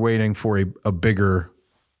 but you were waiting for a bigger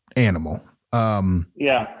animal.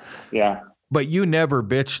 Yeah. But you never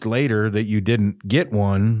bitched later that you didn't get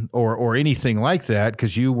one or anything like that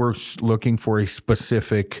because you were looking for a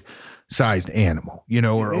specific sized animal,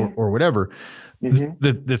 or whatever.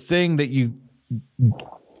 Mm-hmm. The thing that you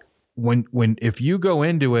when if you go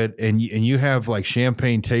into it and you have like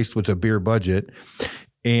champagne taste with a beer budget,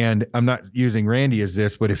 and I'm not using Randy as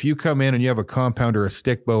this, but if you come in and you have a compound or a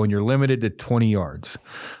stick bow and you're limited to 20 yards,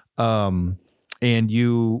 and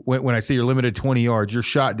when I say you're limited to 20 yards, your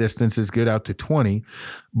shot distance is good out to 20,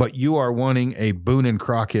 but you are wanting a Boone and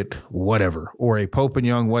Crockett whatever or a Pope and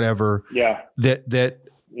Young whatever. Yeah. That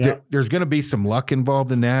there's going to be some luck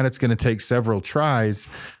involved in that. It's going to take several tries,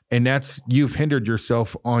 and you've hindered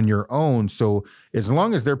yourself on your own. So as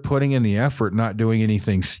long as they're putting in the effort, not doing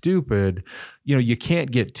anything stupid, you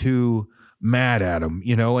can't get too mad at them,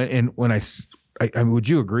 and when I would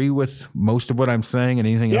you agree with most of what I'm saying, and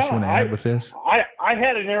anything else you want to add with this? I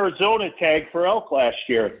had an Arizona tag for elk last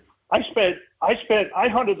year. I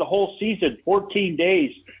hunted the whole season, 14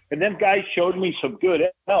 days, and them guys showed me some good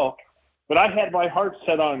elk, but I had my heart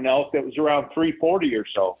set on an elk that was around 340 or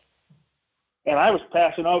so. And I was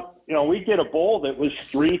passing out, we did a bull that was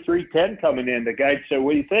 310 coming in. The guy said,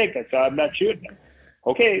 "What do you think?" I said, "I'm not shooting him."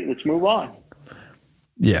 "Okay, let's move on."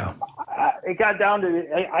 Yeah. It got down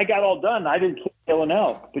to, I got all done. I didn't kill an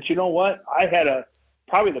elk. But you know what? I had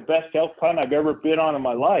probably the best elk hunt I've ever been on in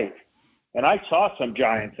my life. And I saw some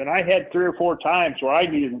giants. And I had 3 or 4 times where I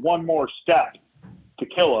needed one more step to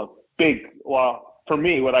kill a big, for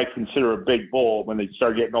me, what I consider a big bull when they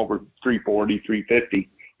start getting over 340, 350.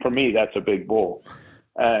 For me, that's a big bull.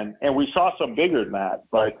 And we saw some bigger than that.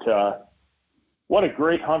 But what a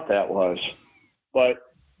great hunt that was. But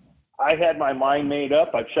I had my mind made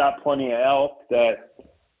up. I've shot plenty of elk that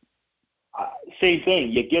same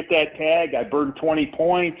thing. You get that tag. I burned 20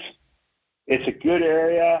 points. It's a good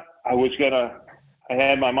area. I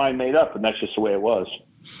had my mind made up, and that's just the way it was.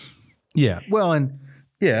 Yeah. Well, and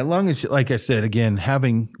as long as, like I said, again,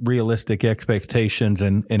 having realistic expectations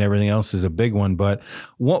and everything else is a big one. But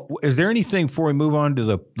is there anything before we move on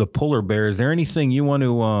to the polar bear? Is there anything you want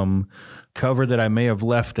to cover that I may have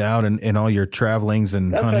left out in all your travelings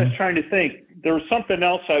and That's hunting? what I was trying to think. There was something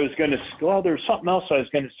else I was going to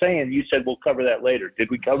say, and you said we'll cover that later. Did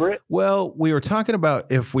we cover it? Well, we were talking about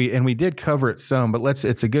we did cover it some, but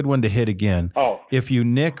it's a good one to hit again. Oh. If you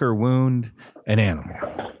nick or wound an animal.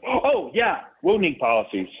 Oh, yeah. Wounding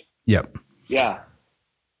policies. Yep. Yeah.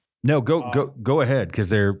 No, go ahead, because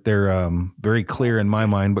they're very clear in my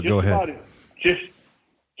mind, but go ahead.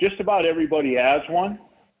 Just about everybody has one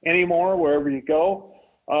anymore, wherever you go.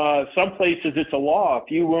 Some places it's a law. If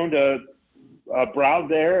you wound a brown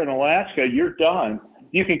bear in Alaska, you're done.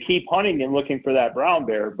 You can keep hunting and looking for that brown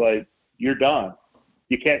bear, but you're done.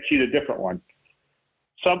 You can't shoot a different one.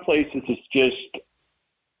 Some places it's just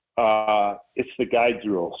it's the guide's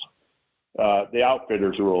rules, the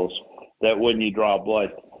outfitter's rules, that when you draw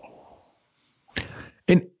blood.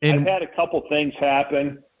 And I've had a couple things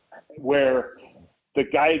happen where the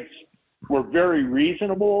guides were very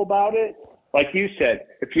reasonable about it. Like you said,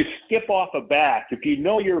 if you skip off a back, if you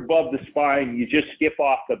know you're above the spine, you just skip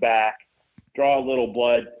off the back, draw a little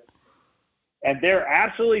blood, and they're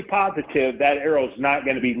absolutely positive that arrow's not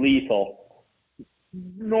going to be lethal.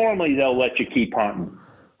 Normally, they'll let you keep hunting.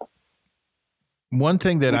 One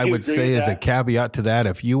thing that I would say as a caveat to that,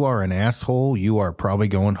 if you are an asshole, you are probably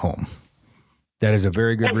going home. That is a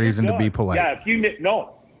very good reason to be polite. Yeah,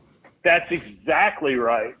 that's exactly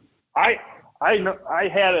right. I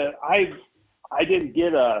didn't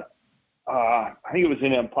get I think it was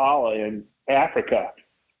an Impala in Africa,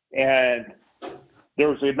 and there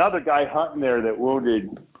was another guy hunting there that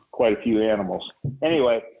wounded quite a few animals.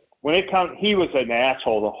 Anyway, he was an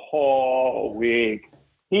asshole the whole week.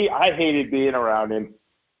 I hated being around him.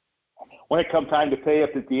 When it come time to pay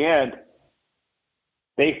up at the end,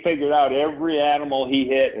 they figured out every animal he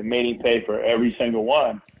hit and made him pay for every single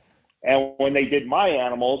one. And when they did my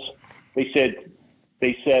animals, they said,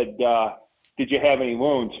 "Did you have any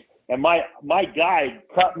wounds?" And my guide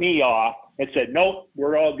cut me off and said, "Nope,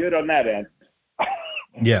 we're all good on that end."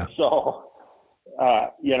 Yeah. So,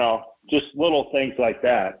 just little things like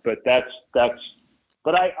that. But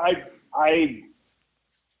but I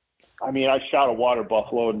shot a water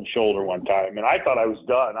buffalo in the shoulder one time, and I thought I was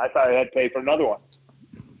done. I thought I had to pay for another one.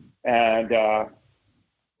 And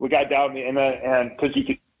we got down, and because you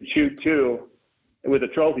could shoot two with a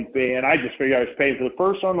trophy fee, and I just figured I was paying for the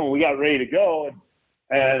first one. When we got ready to go,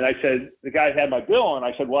 and I said, the guy had my bill, and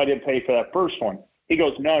I said, "Well, I didn't pay for that first one." He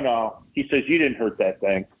goes, No. He says, "You didn't hurt that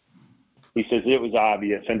thing." He says it was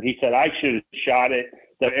obvious. And he said, I should have shot it.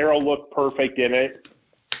 The arrow looked perfect in it.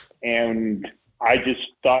 And I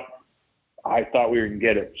thought we were going to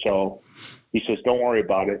get it. So he says, don't worry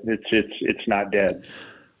about it. It's not dead.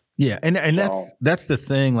 Yeah. And so, that's the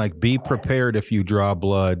thing. Like, be prepared if you draw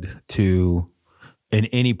blood in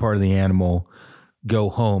any part of the animal, go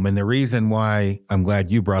home. And the reason why I'm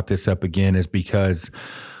glad you brought this up again is because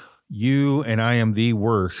you and I am the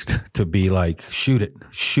worst to be like, shoot it.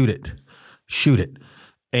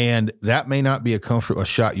 And that may not be a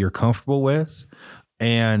shot you're comfortable with.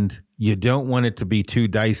 And you don't want it to be too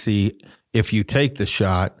dicey if you take the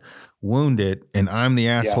shot, wound it, and I'm the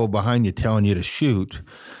asshole behind you telling you to shoot.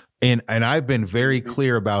 And I've been very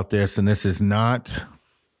clear about this, and this is not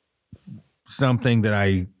something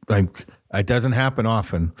that it doesn't happen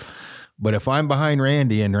often. But if I'm behind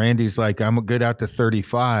Randy and Randy's like, I'm good out to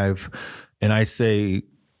 35, and I say,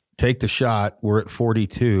 take the shot, we're at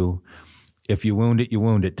 42. If you wound it, you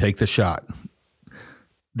wound it. Take the shot.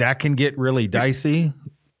 That can get really dicey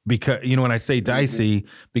because, when I say dicey,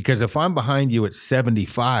 because if I'm behind you at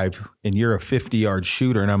 75 and you're a 50-yard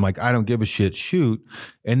shooter and I'm like, I don't give a shit, shoot,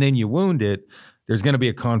 and then you wound it, there's going to be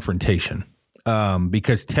a confrontation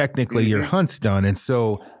because technically your hunt's done. And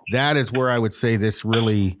so that is where I would say this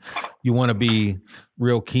really, you want to be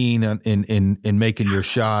real keen in making your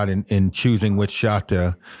shot and choosing which shot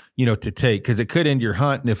to take, because it could end your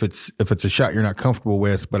hunt. And if it's a shot you're not comfortable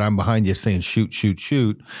with, but I'm behind you saying shoot,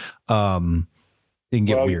 it can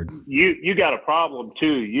get weird. You got a problem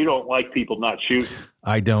too. You don't like people not shooting.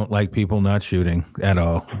 I don't like people not shooting at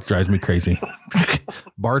all. It drives me crazy.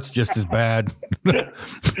 Bart's just as bad.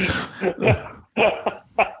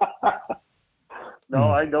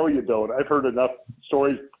 No, I know you don't. I've heard enough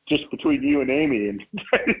stories just between you and Amy and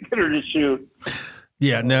trying to get her to shoot.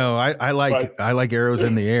 Yeah, no, I like arrows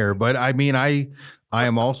in the air, but I mean, I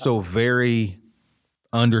am also very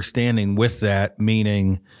understanding with that,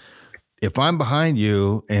 meaning if I'm behind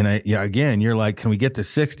you and again, you're like, can we get to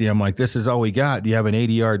 60? I'm like, this is all we got. Do you have an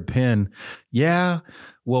 80-yard pin? Yeah.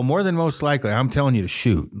 Well, more than most likely, I'm telling you to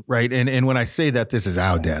shoot, right? And when I say that, this is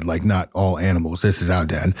our dad, like not all animals. This is our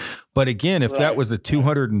dad. But again, if that was a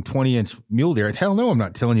 220-inch mule deer, hell no, I'm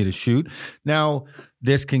not telling you to shoot. Now,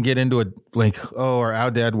 this can get into are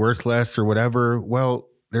our dad worth less or whatever? Well,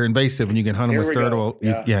 they're invasive, and you can hunt them with thermal.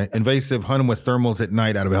 Yeah, invasive. Hunt them with thermals at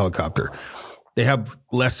night out of a helicopter. They have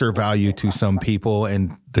lesser value to some people,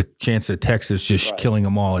 and the chance of Texas just killing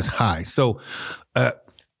them all is high. So,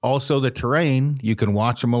 also the terrain, you can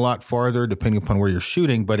watch them a lot farther depending upon where you're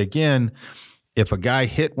shooting. But again, if a guy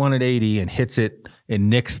hit one at 80 and hits it and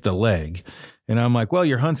nicks the leg, and I'm like, well,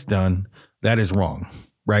 your hunt's done, that is wrong,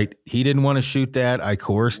 right? He didn't want to shoot that. I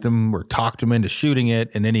coerced him or talked him into shooting it,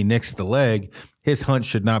 and then he nicks the leg. His hunt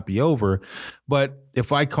should not be over. But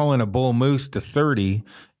if I call in a bull moose to 30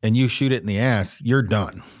 and you shoot it in the ass, you're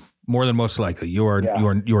done. More than most likely, you're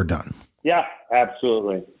done. Yeah,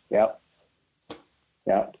 absolutely. Yep.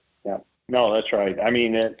 Yeah. No, that's right. I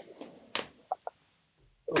mean,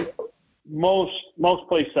 most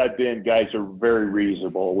places I've been, guys are very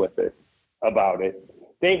reasonable about it.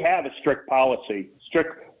 They have a strict policy.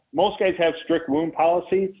 Most guys have strict wound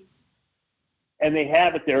policies, and they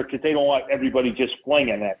have it there because they don't want everybody just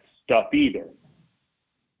flinging that stuff either.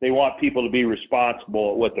 They want people to be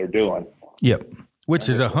responsible at what they're doing. Yep. Which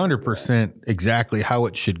is 100% exactly how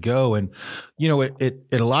it should go. And, at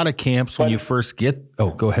a lot of camps when you first get,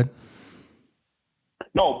 go ahead.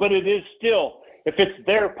 No, but it is still, if it's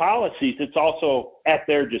their policies, it's also at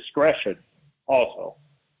their discretion also.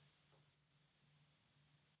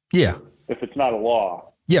 Yeah. If it's not a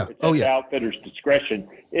law. Yeah. It's at the outfitter's discretion.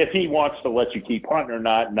 If he wants to let you keep hunting or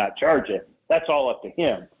not charge it, that's all up to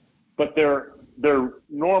him. But their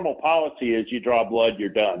normal policy is you draw blood, you're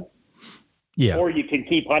done. Yeah. Or you can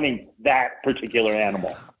keep hunting that particular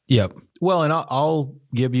animal. Yep. Well, and I'll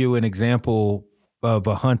give you an example of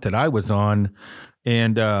a hunt that I was on,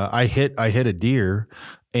 and I hit a deer,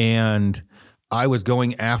 and I was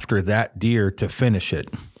going after that deer to finish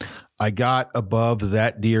it. I got above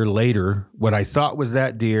that deer later. What I thought was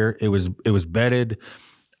that deer, it was bedded.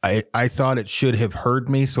 I thought it should have heard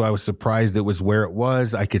me, so I was surprised it was where it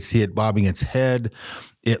was. I could see it bobbing its head.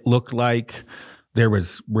 It looked like there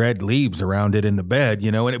was red leaves around it in the bed,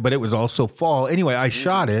 but it was also fall. Anyway, I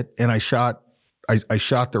shot it, and I shot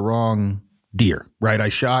the wrong deer, right? I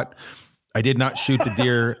did not shoot the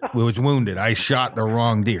deer who was wounded. I shot the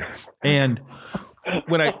wrong deer. And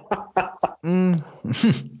when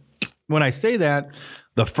I say that,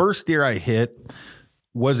 the first deer I hit,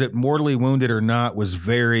 was it mortally wounded or not, was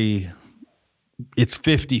it's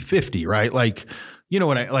 50-50, right? Like, you know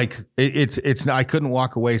what I like? It's I couldn't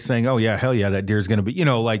walk away saying, oh yeah, hell yeah, that deer's going to be,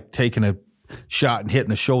 like taking a shot and hitting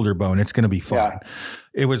the shoulder bone. It's going to be fine. Yeah.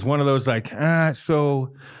 It was one of those like,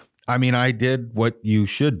 so, I mean, I did what you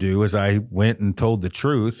should do is I went and told the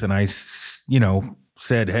truth and I,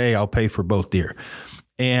 said, hey, I'll pay for both deer.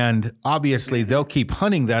 And obviously they'll keep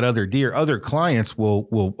hunting that other deer. Other clients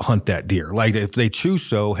will hunt that deer. Like if they choose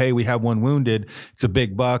so, hey, we have one wounded. It's a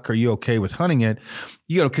big buck. Are you okay with hunting it?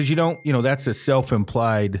 Because you don't, that's a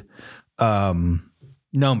self-implied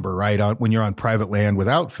number, right? When you're on private land with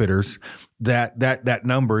outfitters, that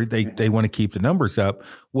number, they want to keep the numbers up.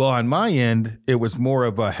 Well, on my end, it was more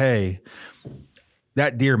of a, hey,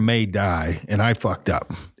 that deer may die and I fucked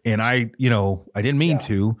up. And I didn't mean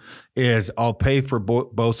to, is I'll pay for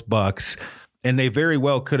both bucks. And they very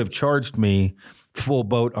well could have charged me full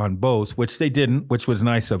boat on both, which they didn't, which was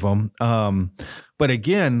nice of them. But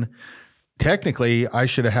again, technically I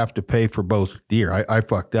should have to pay for both deer. I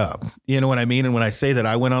fucked up. You know what I mean? And when I say that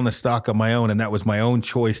I went on the stock on my own and that was my own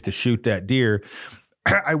choice to shoot that deer,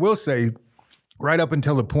 I will say right up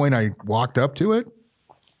until the point I walked up to it,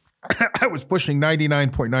 I was pushing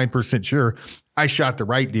 99.9% sure I shot the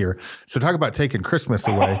right deer. So talk about taking Christmas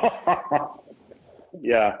away.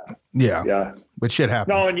 Yeah. But shit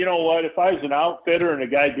happens. No, and you know what? If I was an outfitter and a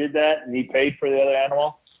guy did that and he paid for the other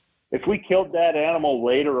animal, if we killed that animal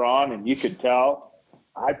later on and you could tell,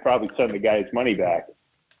 I'd probably send the guy his money back.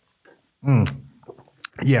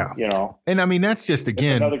 Yeah. And I mean, that's just,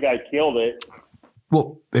 again, if another guy killed it.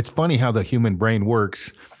 Well, it's funny how the human brain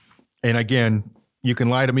works. And again, you can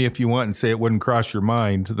lie to me if you want and say it wouldn't cross your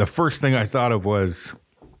mind. The first thing I thought of was,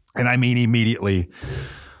 and I mean immediately,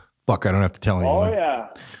 fuck, I don't have to tell anyone. Oh, yeah.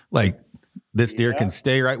 Like, this deer can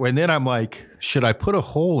stay right. And then I'm like, should I put a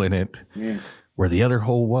hole in it where the other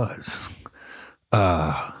hole was?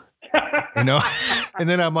 And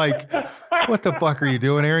then I'm like, what the fuck are you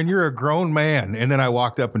doing, Aaron? You're a grown man. And then I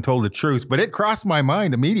walked up and told the truth, but it crossed my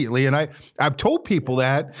mind immediately. And I've told people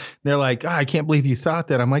that. They're like, I can't believe you thought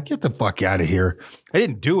that. I'm like, get the fuck out of here. I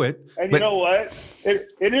didn't do it. And you know what? It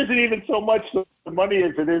isn't even so much the money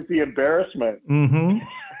as it is the embarrassment. Mm-hmm.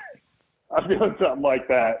 I'm doing something like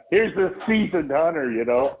that. Here's this seasoned hunter,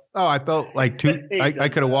 Oh, I felt like I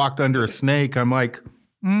could have walked under a snake. I'm like,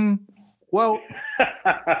 well,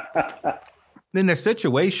 in the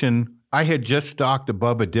situation, I had just stalked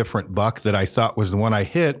above a different buck that I thought was the one I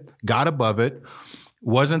hit, got above it,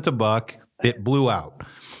 wasn't the buck, it blew out.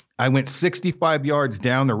 I went 65 yards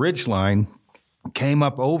down the ridgeline, came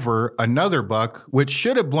up over another buck, which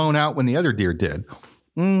should have blown out when the other deer did.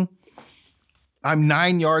 I'm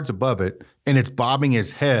 9 yards above it, and it's bobbing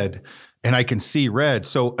his head, and I can see red.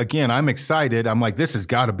 So, again, I'm excited. I'm like, this has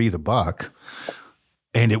got to be the buck.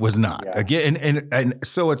 And it was not. Yeah. Again, and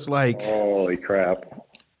so it's like, holy crap.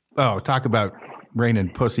 Oh, talk about rain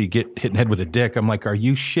and pussy hitting head with a dick. I'm like, are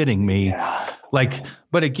you shitting me? Yeah. Like,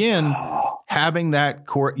 but again, having that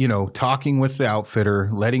talking with the outfitter,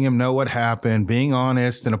 letting him know what happened, being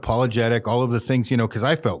honest and apologetic, all of the things, because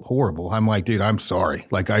I felt horrible. I'm like, dude, I'm sorry.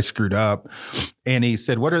 Like, I screwed up. And he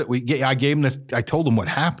said, I gave him this. I told him what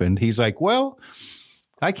happened. He's like, well,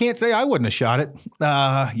 I can't say I wouldn't have shot it.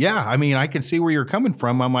 Yeah, I mean, I can see where you're coming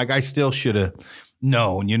from. I'm like, I still should have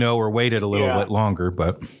known, or waited a little bit longer,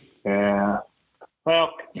 but. Yeah.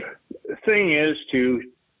 Well, the thing is,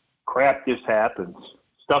 crap just happens.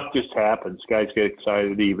 Stuff just happens. Guys get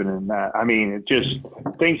excited even in that. I mean,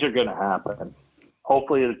 things are going to happen.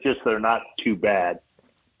 Hopefully it's just they're not too bad.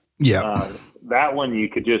 Yeah. That one, you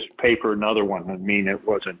could just pay for another one. I mean, it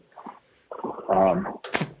wasn't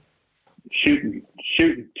shooting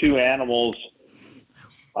two animals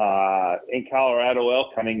in Colorado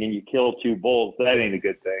elk hunting and you kill two bulls. That ain't a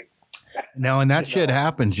good thing. Now, and that shit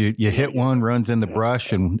happens. You hit one, runs in the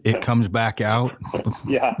brush, and it comes back out.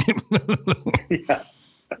 Yeah.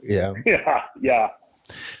 Yeah.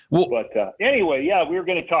 Well, but anyway, we were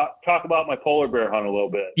going to talk about my polar bear hunt a little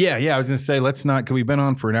bit. Yeah. I was going to say, let's not, because we've been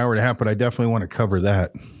on for an hour and a half, but I definitely want to cover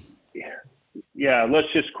that. Yeah.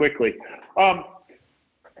 Let's just quickly. I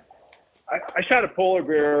shot a polar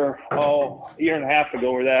bear a year and a half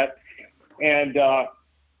ago or that, and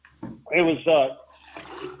it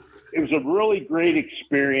was a really great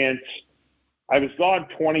experience. I was gone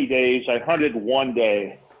 20 days. I hunted one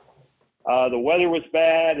day. The weather was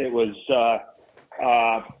bad. It was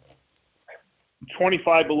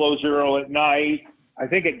 25 below zero at night. I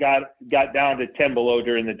think it got down to 10 below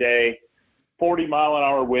during the day.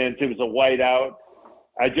 40-mile-an-hour winds. It was a whiteout.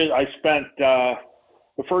 I spent the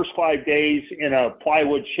first 5 days in a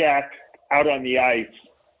plywood shack out on the ice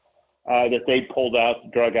that they pulled out,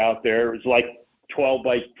 drug out there. It was like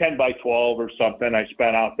 10 by 12 or something. I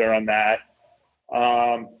spent out there on that.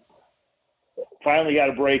 Finally got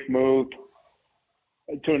a break, moved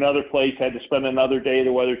to another place, had to spend another day.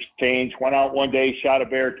 The weather changed, went out one day, shot a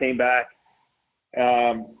bear, came back,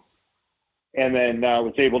 and then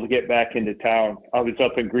was able to get back into town. I was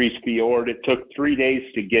up in Grease Fjord. It took 3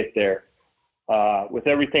 days to get there. With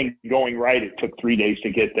everything going right, it took 3 days to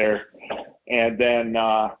get there. And then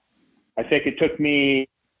I think it took me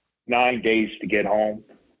 9 days to get home,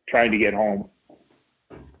 trying to get home.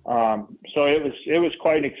 So it was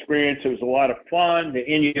quite an experience. It was a lot of fun. The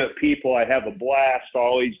Inuit people, I have a blast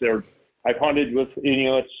always. I've hunted with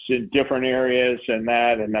Inuits in different areas and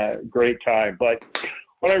a great time. But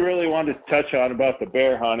what I really wanted to touch on about the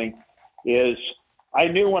bear hunting is I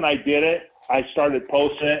knew when I did it, I started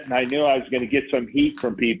posting it, and I knew I was going to get some heat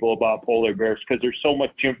from people about polar bears because there's so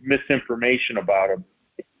much misinformation about them.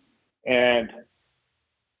 And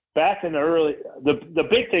back in the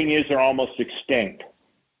big thing is they're almost extinct.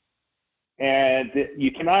 And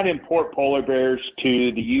you cannot import polar bears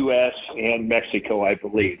to the U.S. and Mexico, I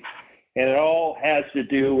believe. And it all has to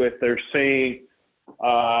do with they're saying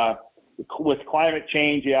with climate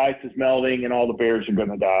change, the ice is melting and all the bears are going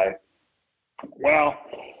to die. Well,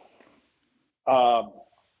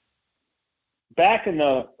 back in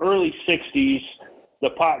the early 60s,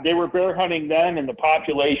 they were bear hunting then, and the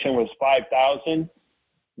population was 5,000.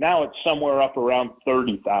 Now it's somewhere up around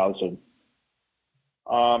 30,000.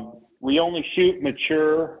 We only shoot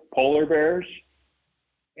mature polar bears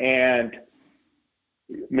and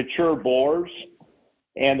mature boars.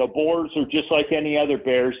 And the boars are just like any other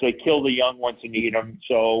bears. They kill the young ones and eat them.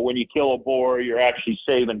 So when you kill a boar, you're actually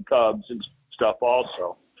saving cubs and stuff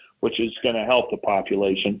also, which is going to help the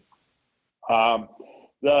population.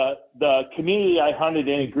 The community I hunted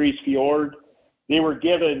in Grease Fjord, they were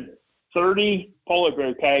given 30 polar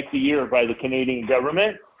bear tags a year by the Canadian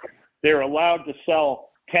government. They're allowed to sell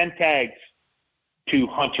 10 tags to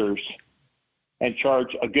hunters and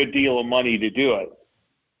charge a good deal of money to do it.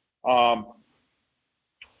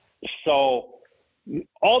 So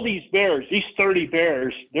all these bears, these 30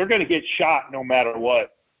 bears, they're going to get shot no matter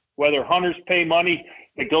what. Whether hunters pay money,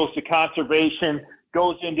 it goes to conservation,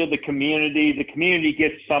 goes into the community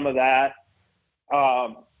gets some of that.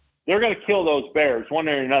 They're going to kill those bears one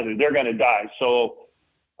way or another. They're going to die. So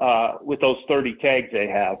with those 30 tags they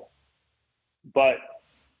have. But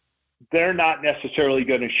they're not necessarily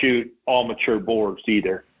going to shoot all mature boars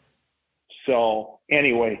either. So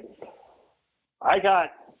anyway,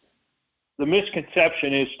 the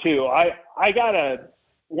misconception is too, I got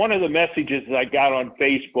one of the messages I got on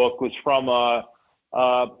Facebook was from a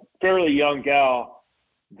fairly young gal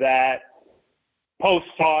that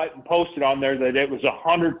saw it and posted on there that it was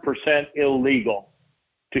 100% illegal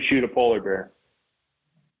to shoot a polar bear.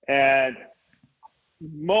 And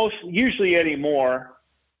usually anymore,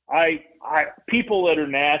 people that are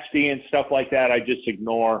nasty and stuff like that, I just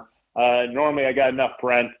ignore. Normally I got enough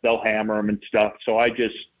friends, they'll hammer them and stuff. So I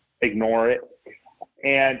just ignore it.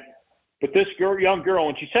 But this young girl,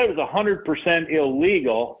 when she said it was 100%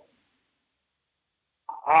 illegal,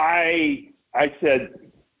 I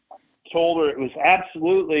told her it was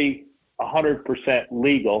absolutely 100%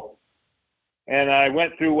 legal. And I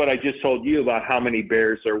went through what I just told you about how many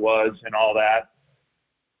bears there was and all that.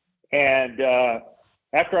 And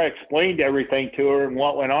after I explained everything to her and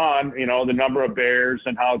what went on, the number of bears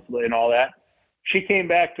and how and all that, she came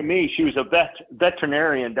back to me. She was a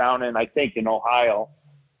veterinarian down in Ohio.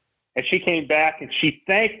 And she came back and she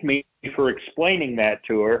thanked me for explaining that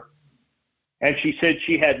to her. And she said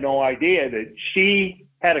she had no idea that she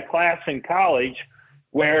had a class in college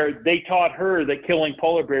where they taught her that killing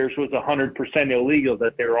polar bears was 100% illegal,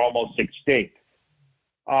 that they were almost extinct.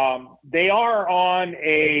 They are on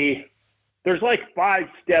there's like 5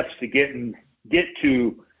 steps to get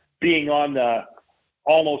to being on the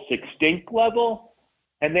almost extinct level.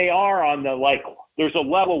 And they are on there's a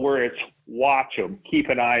level where it's watch them, keep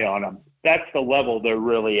an eye on them. That's the level they're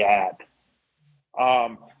really at.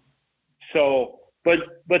 But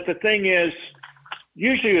the thing is,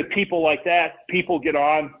 usually with people like that, people get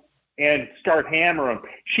on and start hammering them.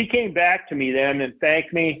 She came back to me then and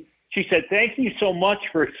thanked me. She said, "Thank you so much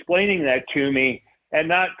for explaining that to me and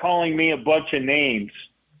not calling me a bunch of names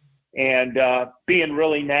and being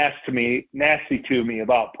really nasty to me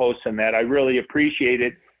about posting that. I really appreciate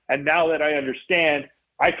it. And now that I understand,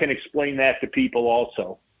 I can explain that to people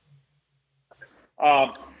also."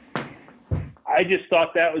 I just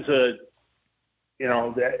thought that was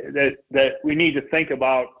that we need to think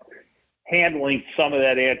about handling some of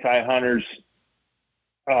that anti-hunters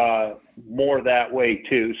more that way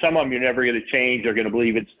too. Some of them you're never going to change. They're going to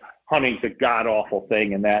believe hunting's a god awful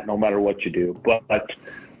thing and that no matter what you do. But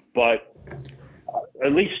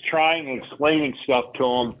trying and explaining stuff to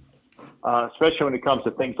them, especially when it comes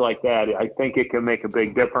to things like that, I think it can make a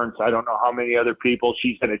big difference. I don't know how many other people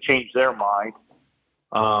she's going to change their mind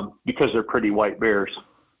because they're pretty white bears.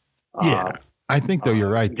 Yeah. I think, though,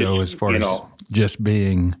 you're right, though, as far as just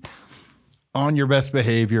being on your best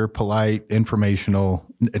behavior, polite, informational,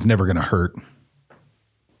 it's never going to hurt.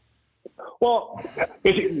 Well,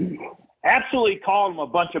 absolutely calling them a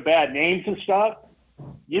bunch of bad names and stuff,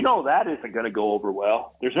 that isn't going to go over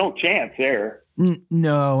well. There's no chance there.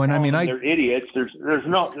 No, and I mean, they're idiots. There's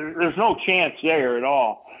no chance there at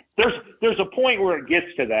all. There's a point where it gets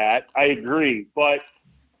to that. I agree, but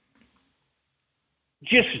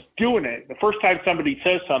just doing it the first time somebody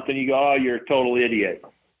says something, you go, "Oh, you're a total idiot."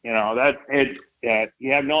 You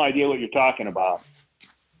have no idea what you're talking about.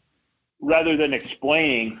 Rather than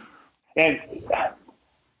explaining, and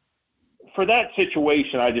for that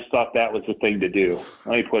situation, I just thought that was the thing to do.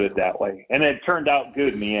 Let me put it that way. And it turned out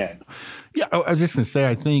good in the end. Yeah, I was just going to say,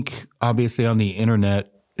 I think obviously on the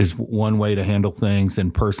internet is one way to handle things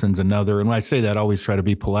and person's another. And when I say that, I always try to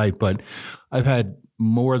be polite, but I've had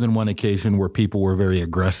more than one occasion where people were very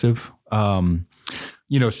aggressive,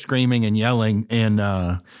 screaming and yelling. And,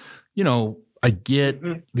 I get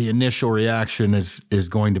the initial reaction is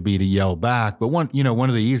going to be to yell back, but one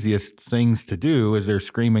of the easiest things to do is they're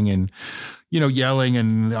screaming and, yelling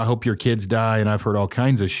and I hope your kids die. And I've heard all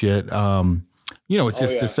kinds of shit. It's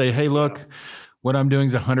just to say, hey, look, what I'm doing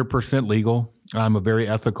is 100% legal. I'm a very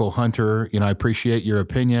ethical hunter. I appreciate your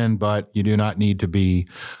opinion, but you do not need to be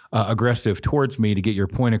aggressive towards me to get your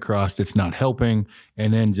point across. It's not helping.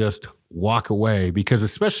 And then just walk away, because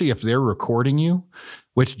especially if they're recording you,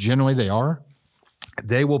 which generally they are,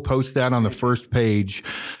 they will post that on the first page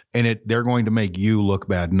and they're going to make you look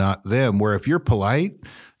bad, not them. Where if you're polite,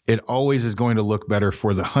 it always is going to look better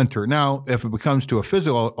for the hunter. Now, if it becomes to a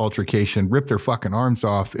physical altercation, rip their fucking arms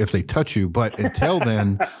off if they touch you. But until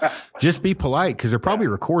then, just be polite, because they're probably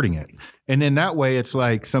recording it. And then that way, it's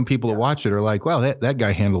like some people that watch it are like, wow, that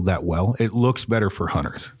guy handled that well. It looks better for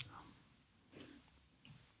hunters.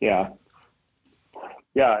 Yeah.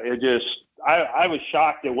 Yeah, I was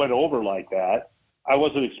shocked it went over like that. I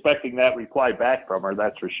wasn't expecting that reply back from her,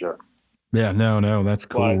 that's for sure. Yeah, no, that's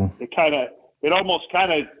cool. But it almost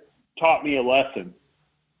kind of taught me a lesson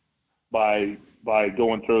by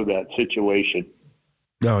going through that situation.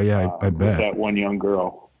 Oh yeah, I bet. With that one young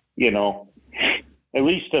girl, at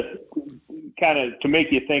least to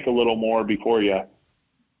make you think a little more before you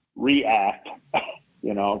react,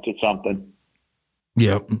 to something.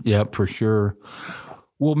 Yep, for sure.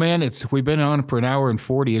 Well, man, we've been on for an hour and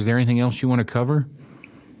 40. Is there anything else you want to cover?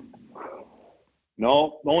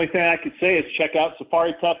 No, the only thing I could say is check out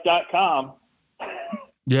SafariTuff.com.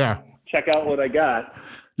 Yeah. Check out what I got.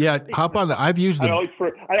 Yeah, hop on I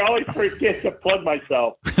always forget to plug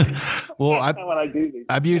myself. Well, when I do these.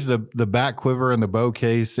 I've used the back quiver and the bow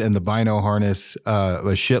case and the bino harness a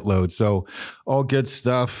shitload. So all good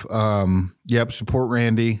stuff. Support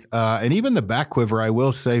Randy. And even the back quiver, I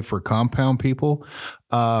will say, for compound people,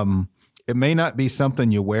 it may not be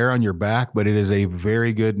something you wear on your back, but it is a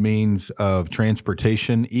very good means of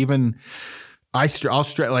transportation. Even I'll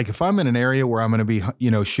like if I'm in an area where I'm going to be,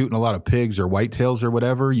 shooting a lot of pigs or whitetails or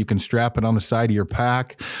whatever, you can strap it on the side of your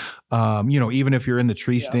pack. Even if you're in the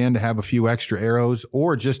tree stand, to have a few extra arrows,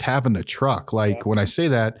 or just having the truck. Like when I say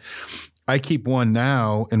that, I keep one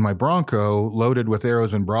now in my Bronco loaded with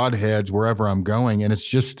arrows and broadheads wherever I'm going. And it's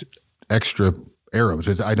just extra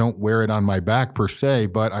arrows. I don't wear it on my back per se,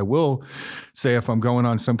 but I will say if I'm going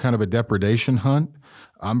on some kind of a depredation hunt,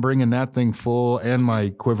 I'm bringing that thing full and my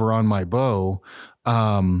quiver on my bow,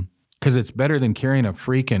 because it's better than carrying a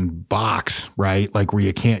freaking box, right? Like where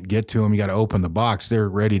you can't get to them. You got to open the box. They're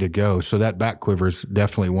ready to go. So that back quiver is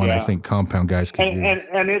definitely one I think compound guys can use.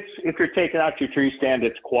 And if you're taking out your tree stand,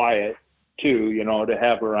 it's quiet too, to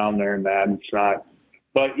have around there and that. It's not.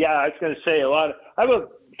 But yeah, I was going to say I have a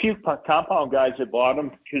few compound guys that bought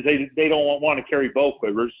them because they don't want to carry bow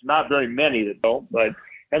quivers. Not very many that don't, but.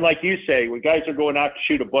 And like you say, when guys are going out to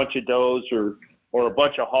shoot a bunch of does or a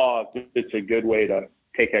bunch of hogs, it's a good way to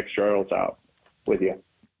take extra arrows out with you.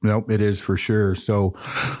 Nope, it is for sure. So,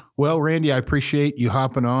 well, Randy, I appreciate you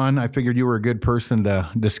hopping on. I figured you were a good person to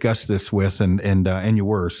discuss this with, and you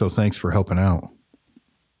were. So thanks for helping out.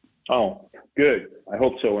 Oh, good. I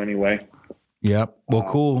hope so anyway. Yep. Well,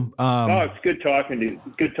 cool. It's good talking to you.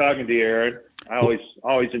 Good talking to you, Aaron. I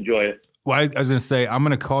always enjoy it. Well, I was going to say, I'm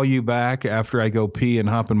going to call you back after I go pee and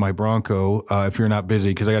hop in my Bronco if you're not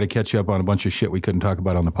busy, because I got to catch you up on a bunch of shit we couldn't talk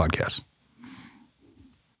about on the podcast.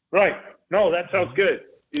 Right. No, that sounds good.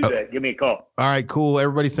 Do that. Give me a call. All right, cool.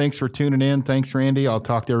 Everybody, thanks for tuning in. Thanks, Randy. I'll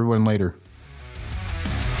talk to everyone later.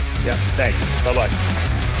 Yeah, thanks. Bye-bye.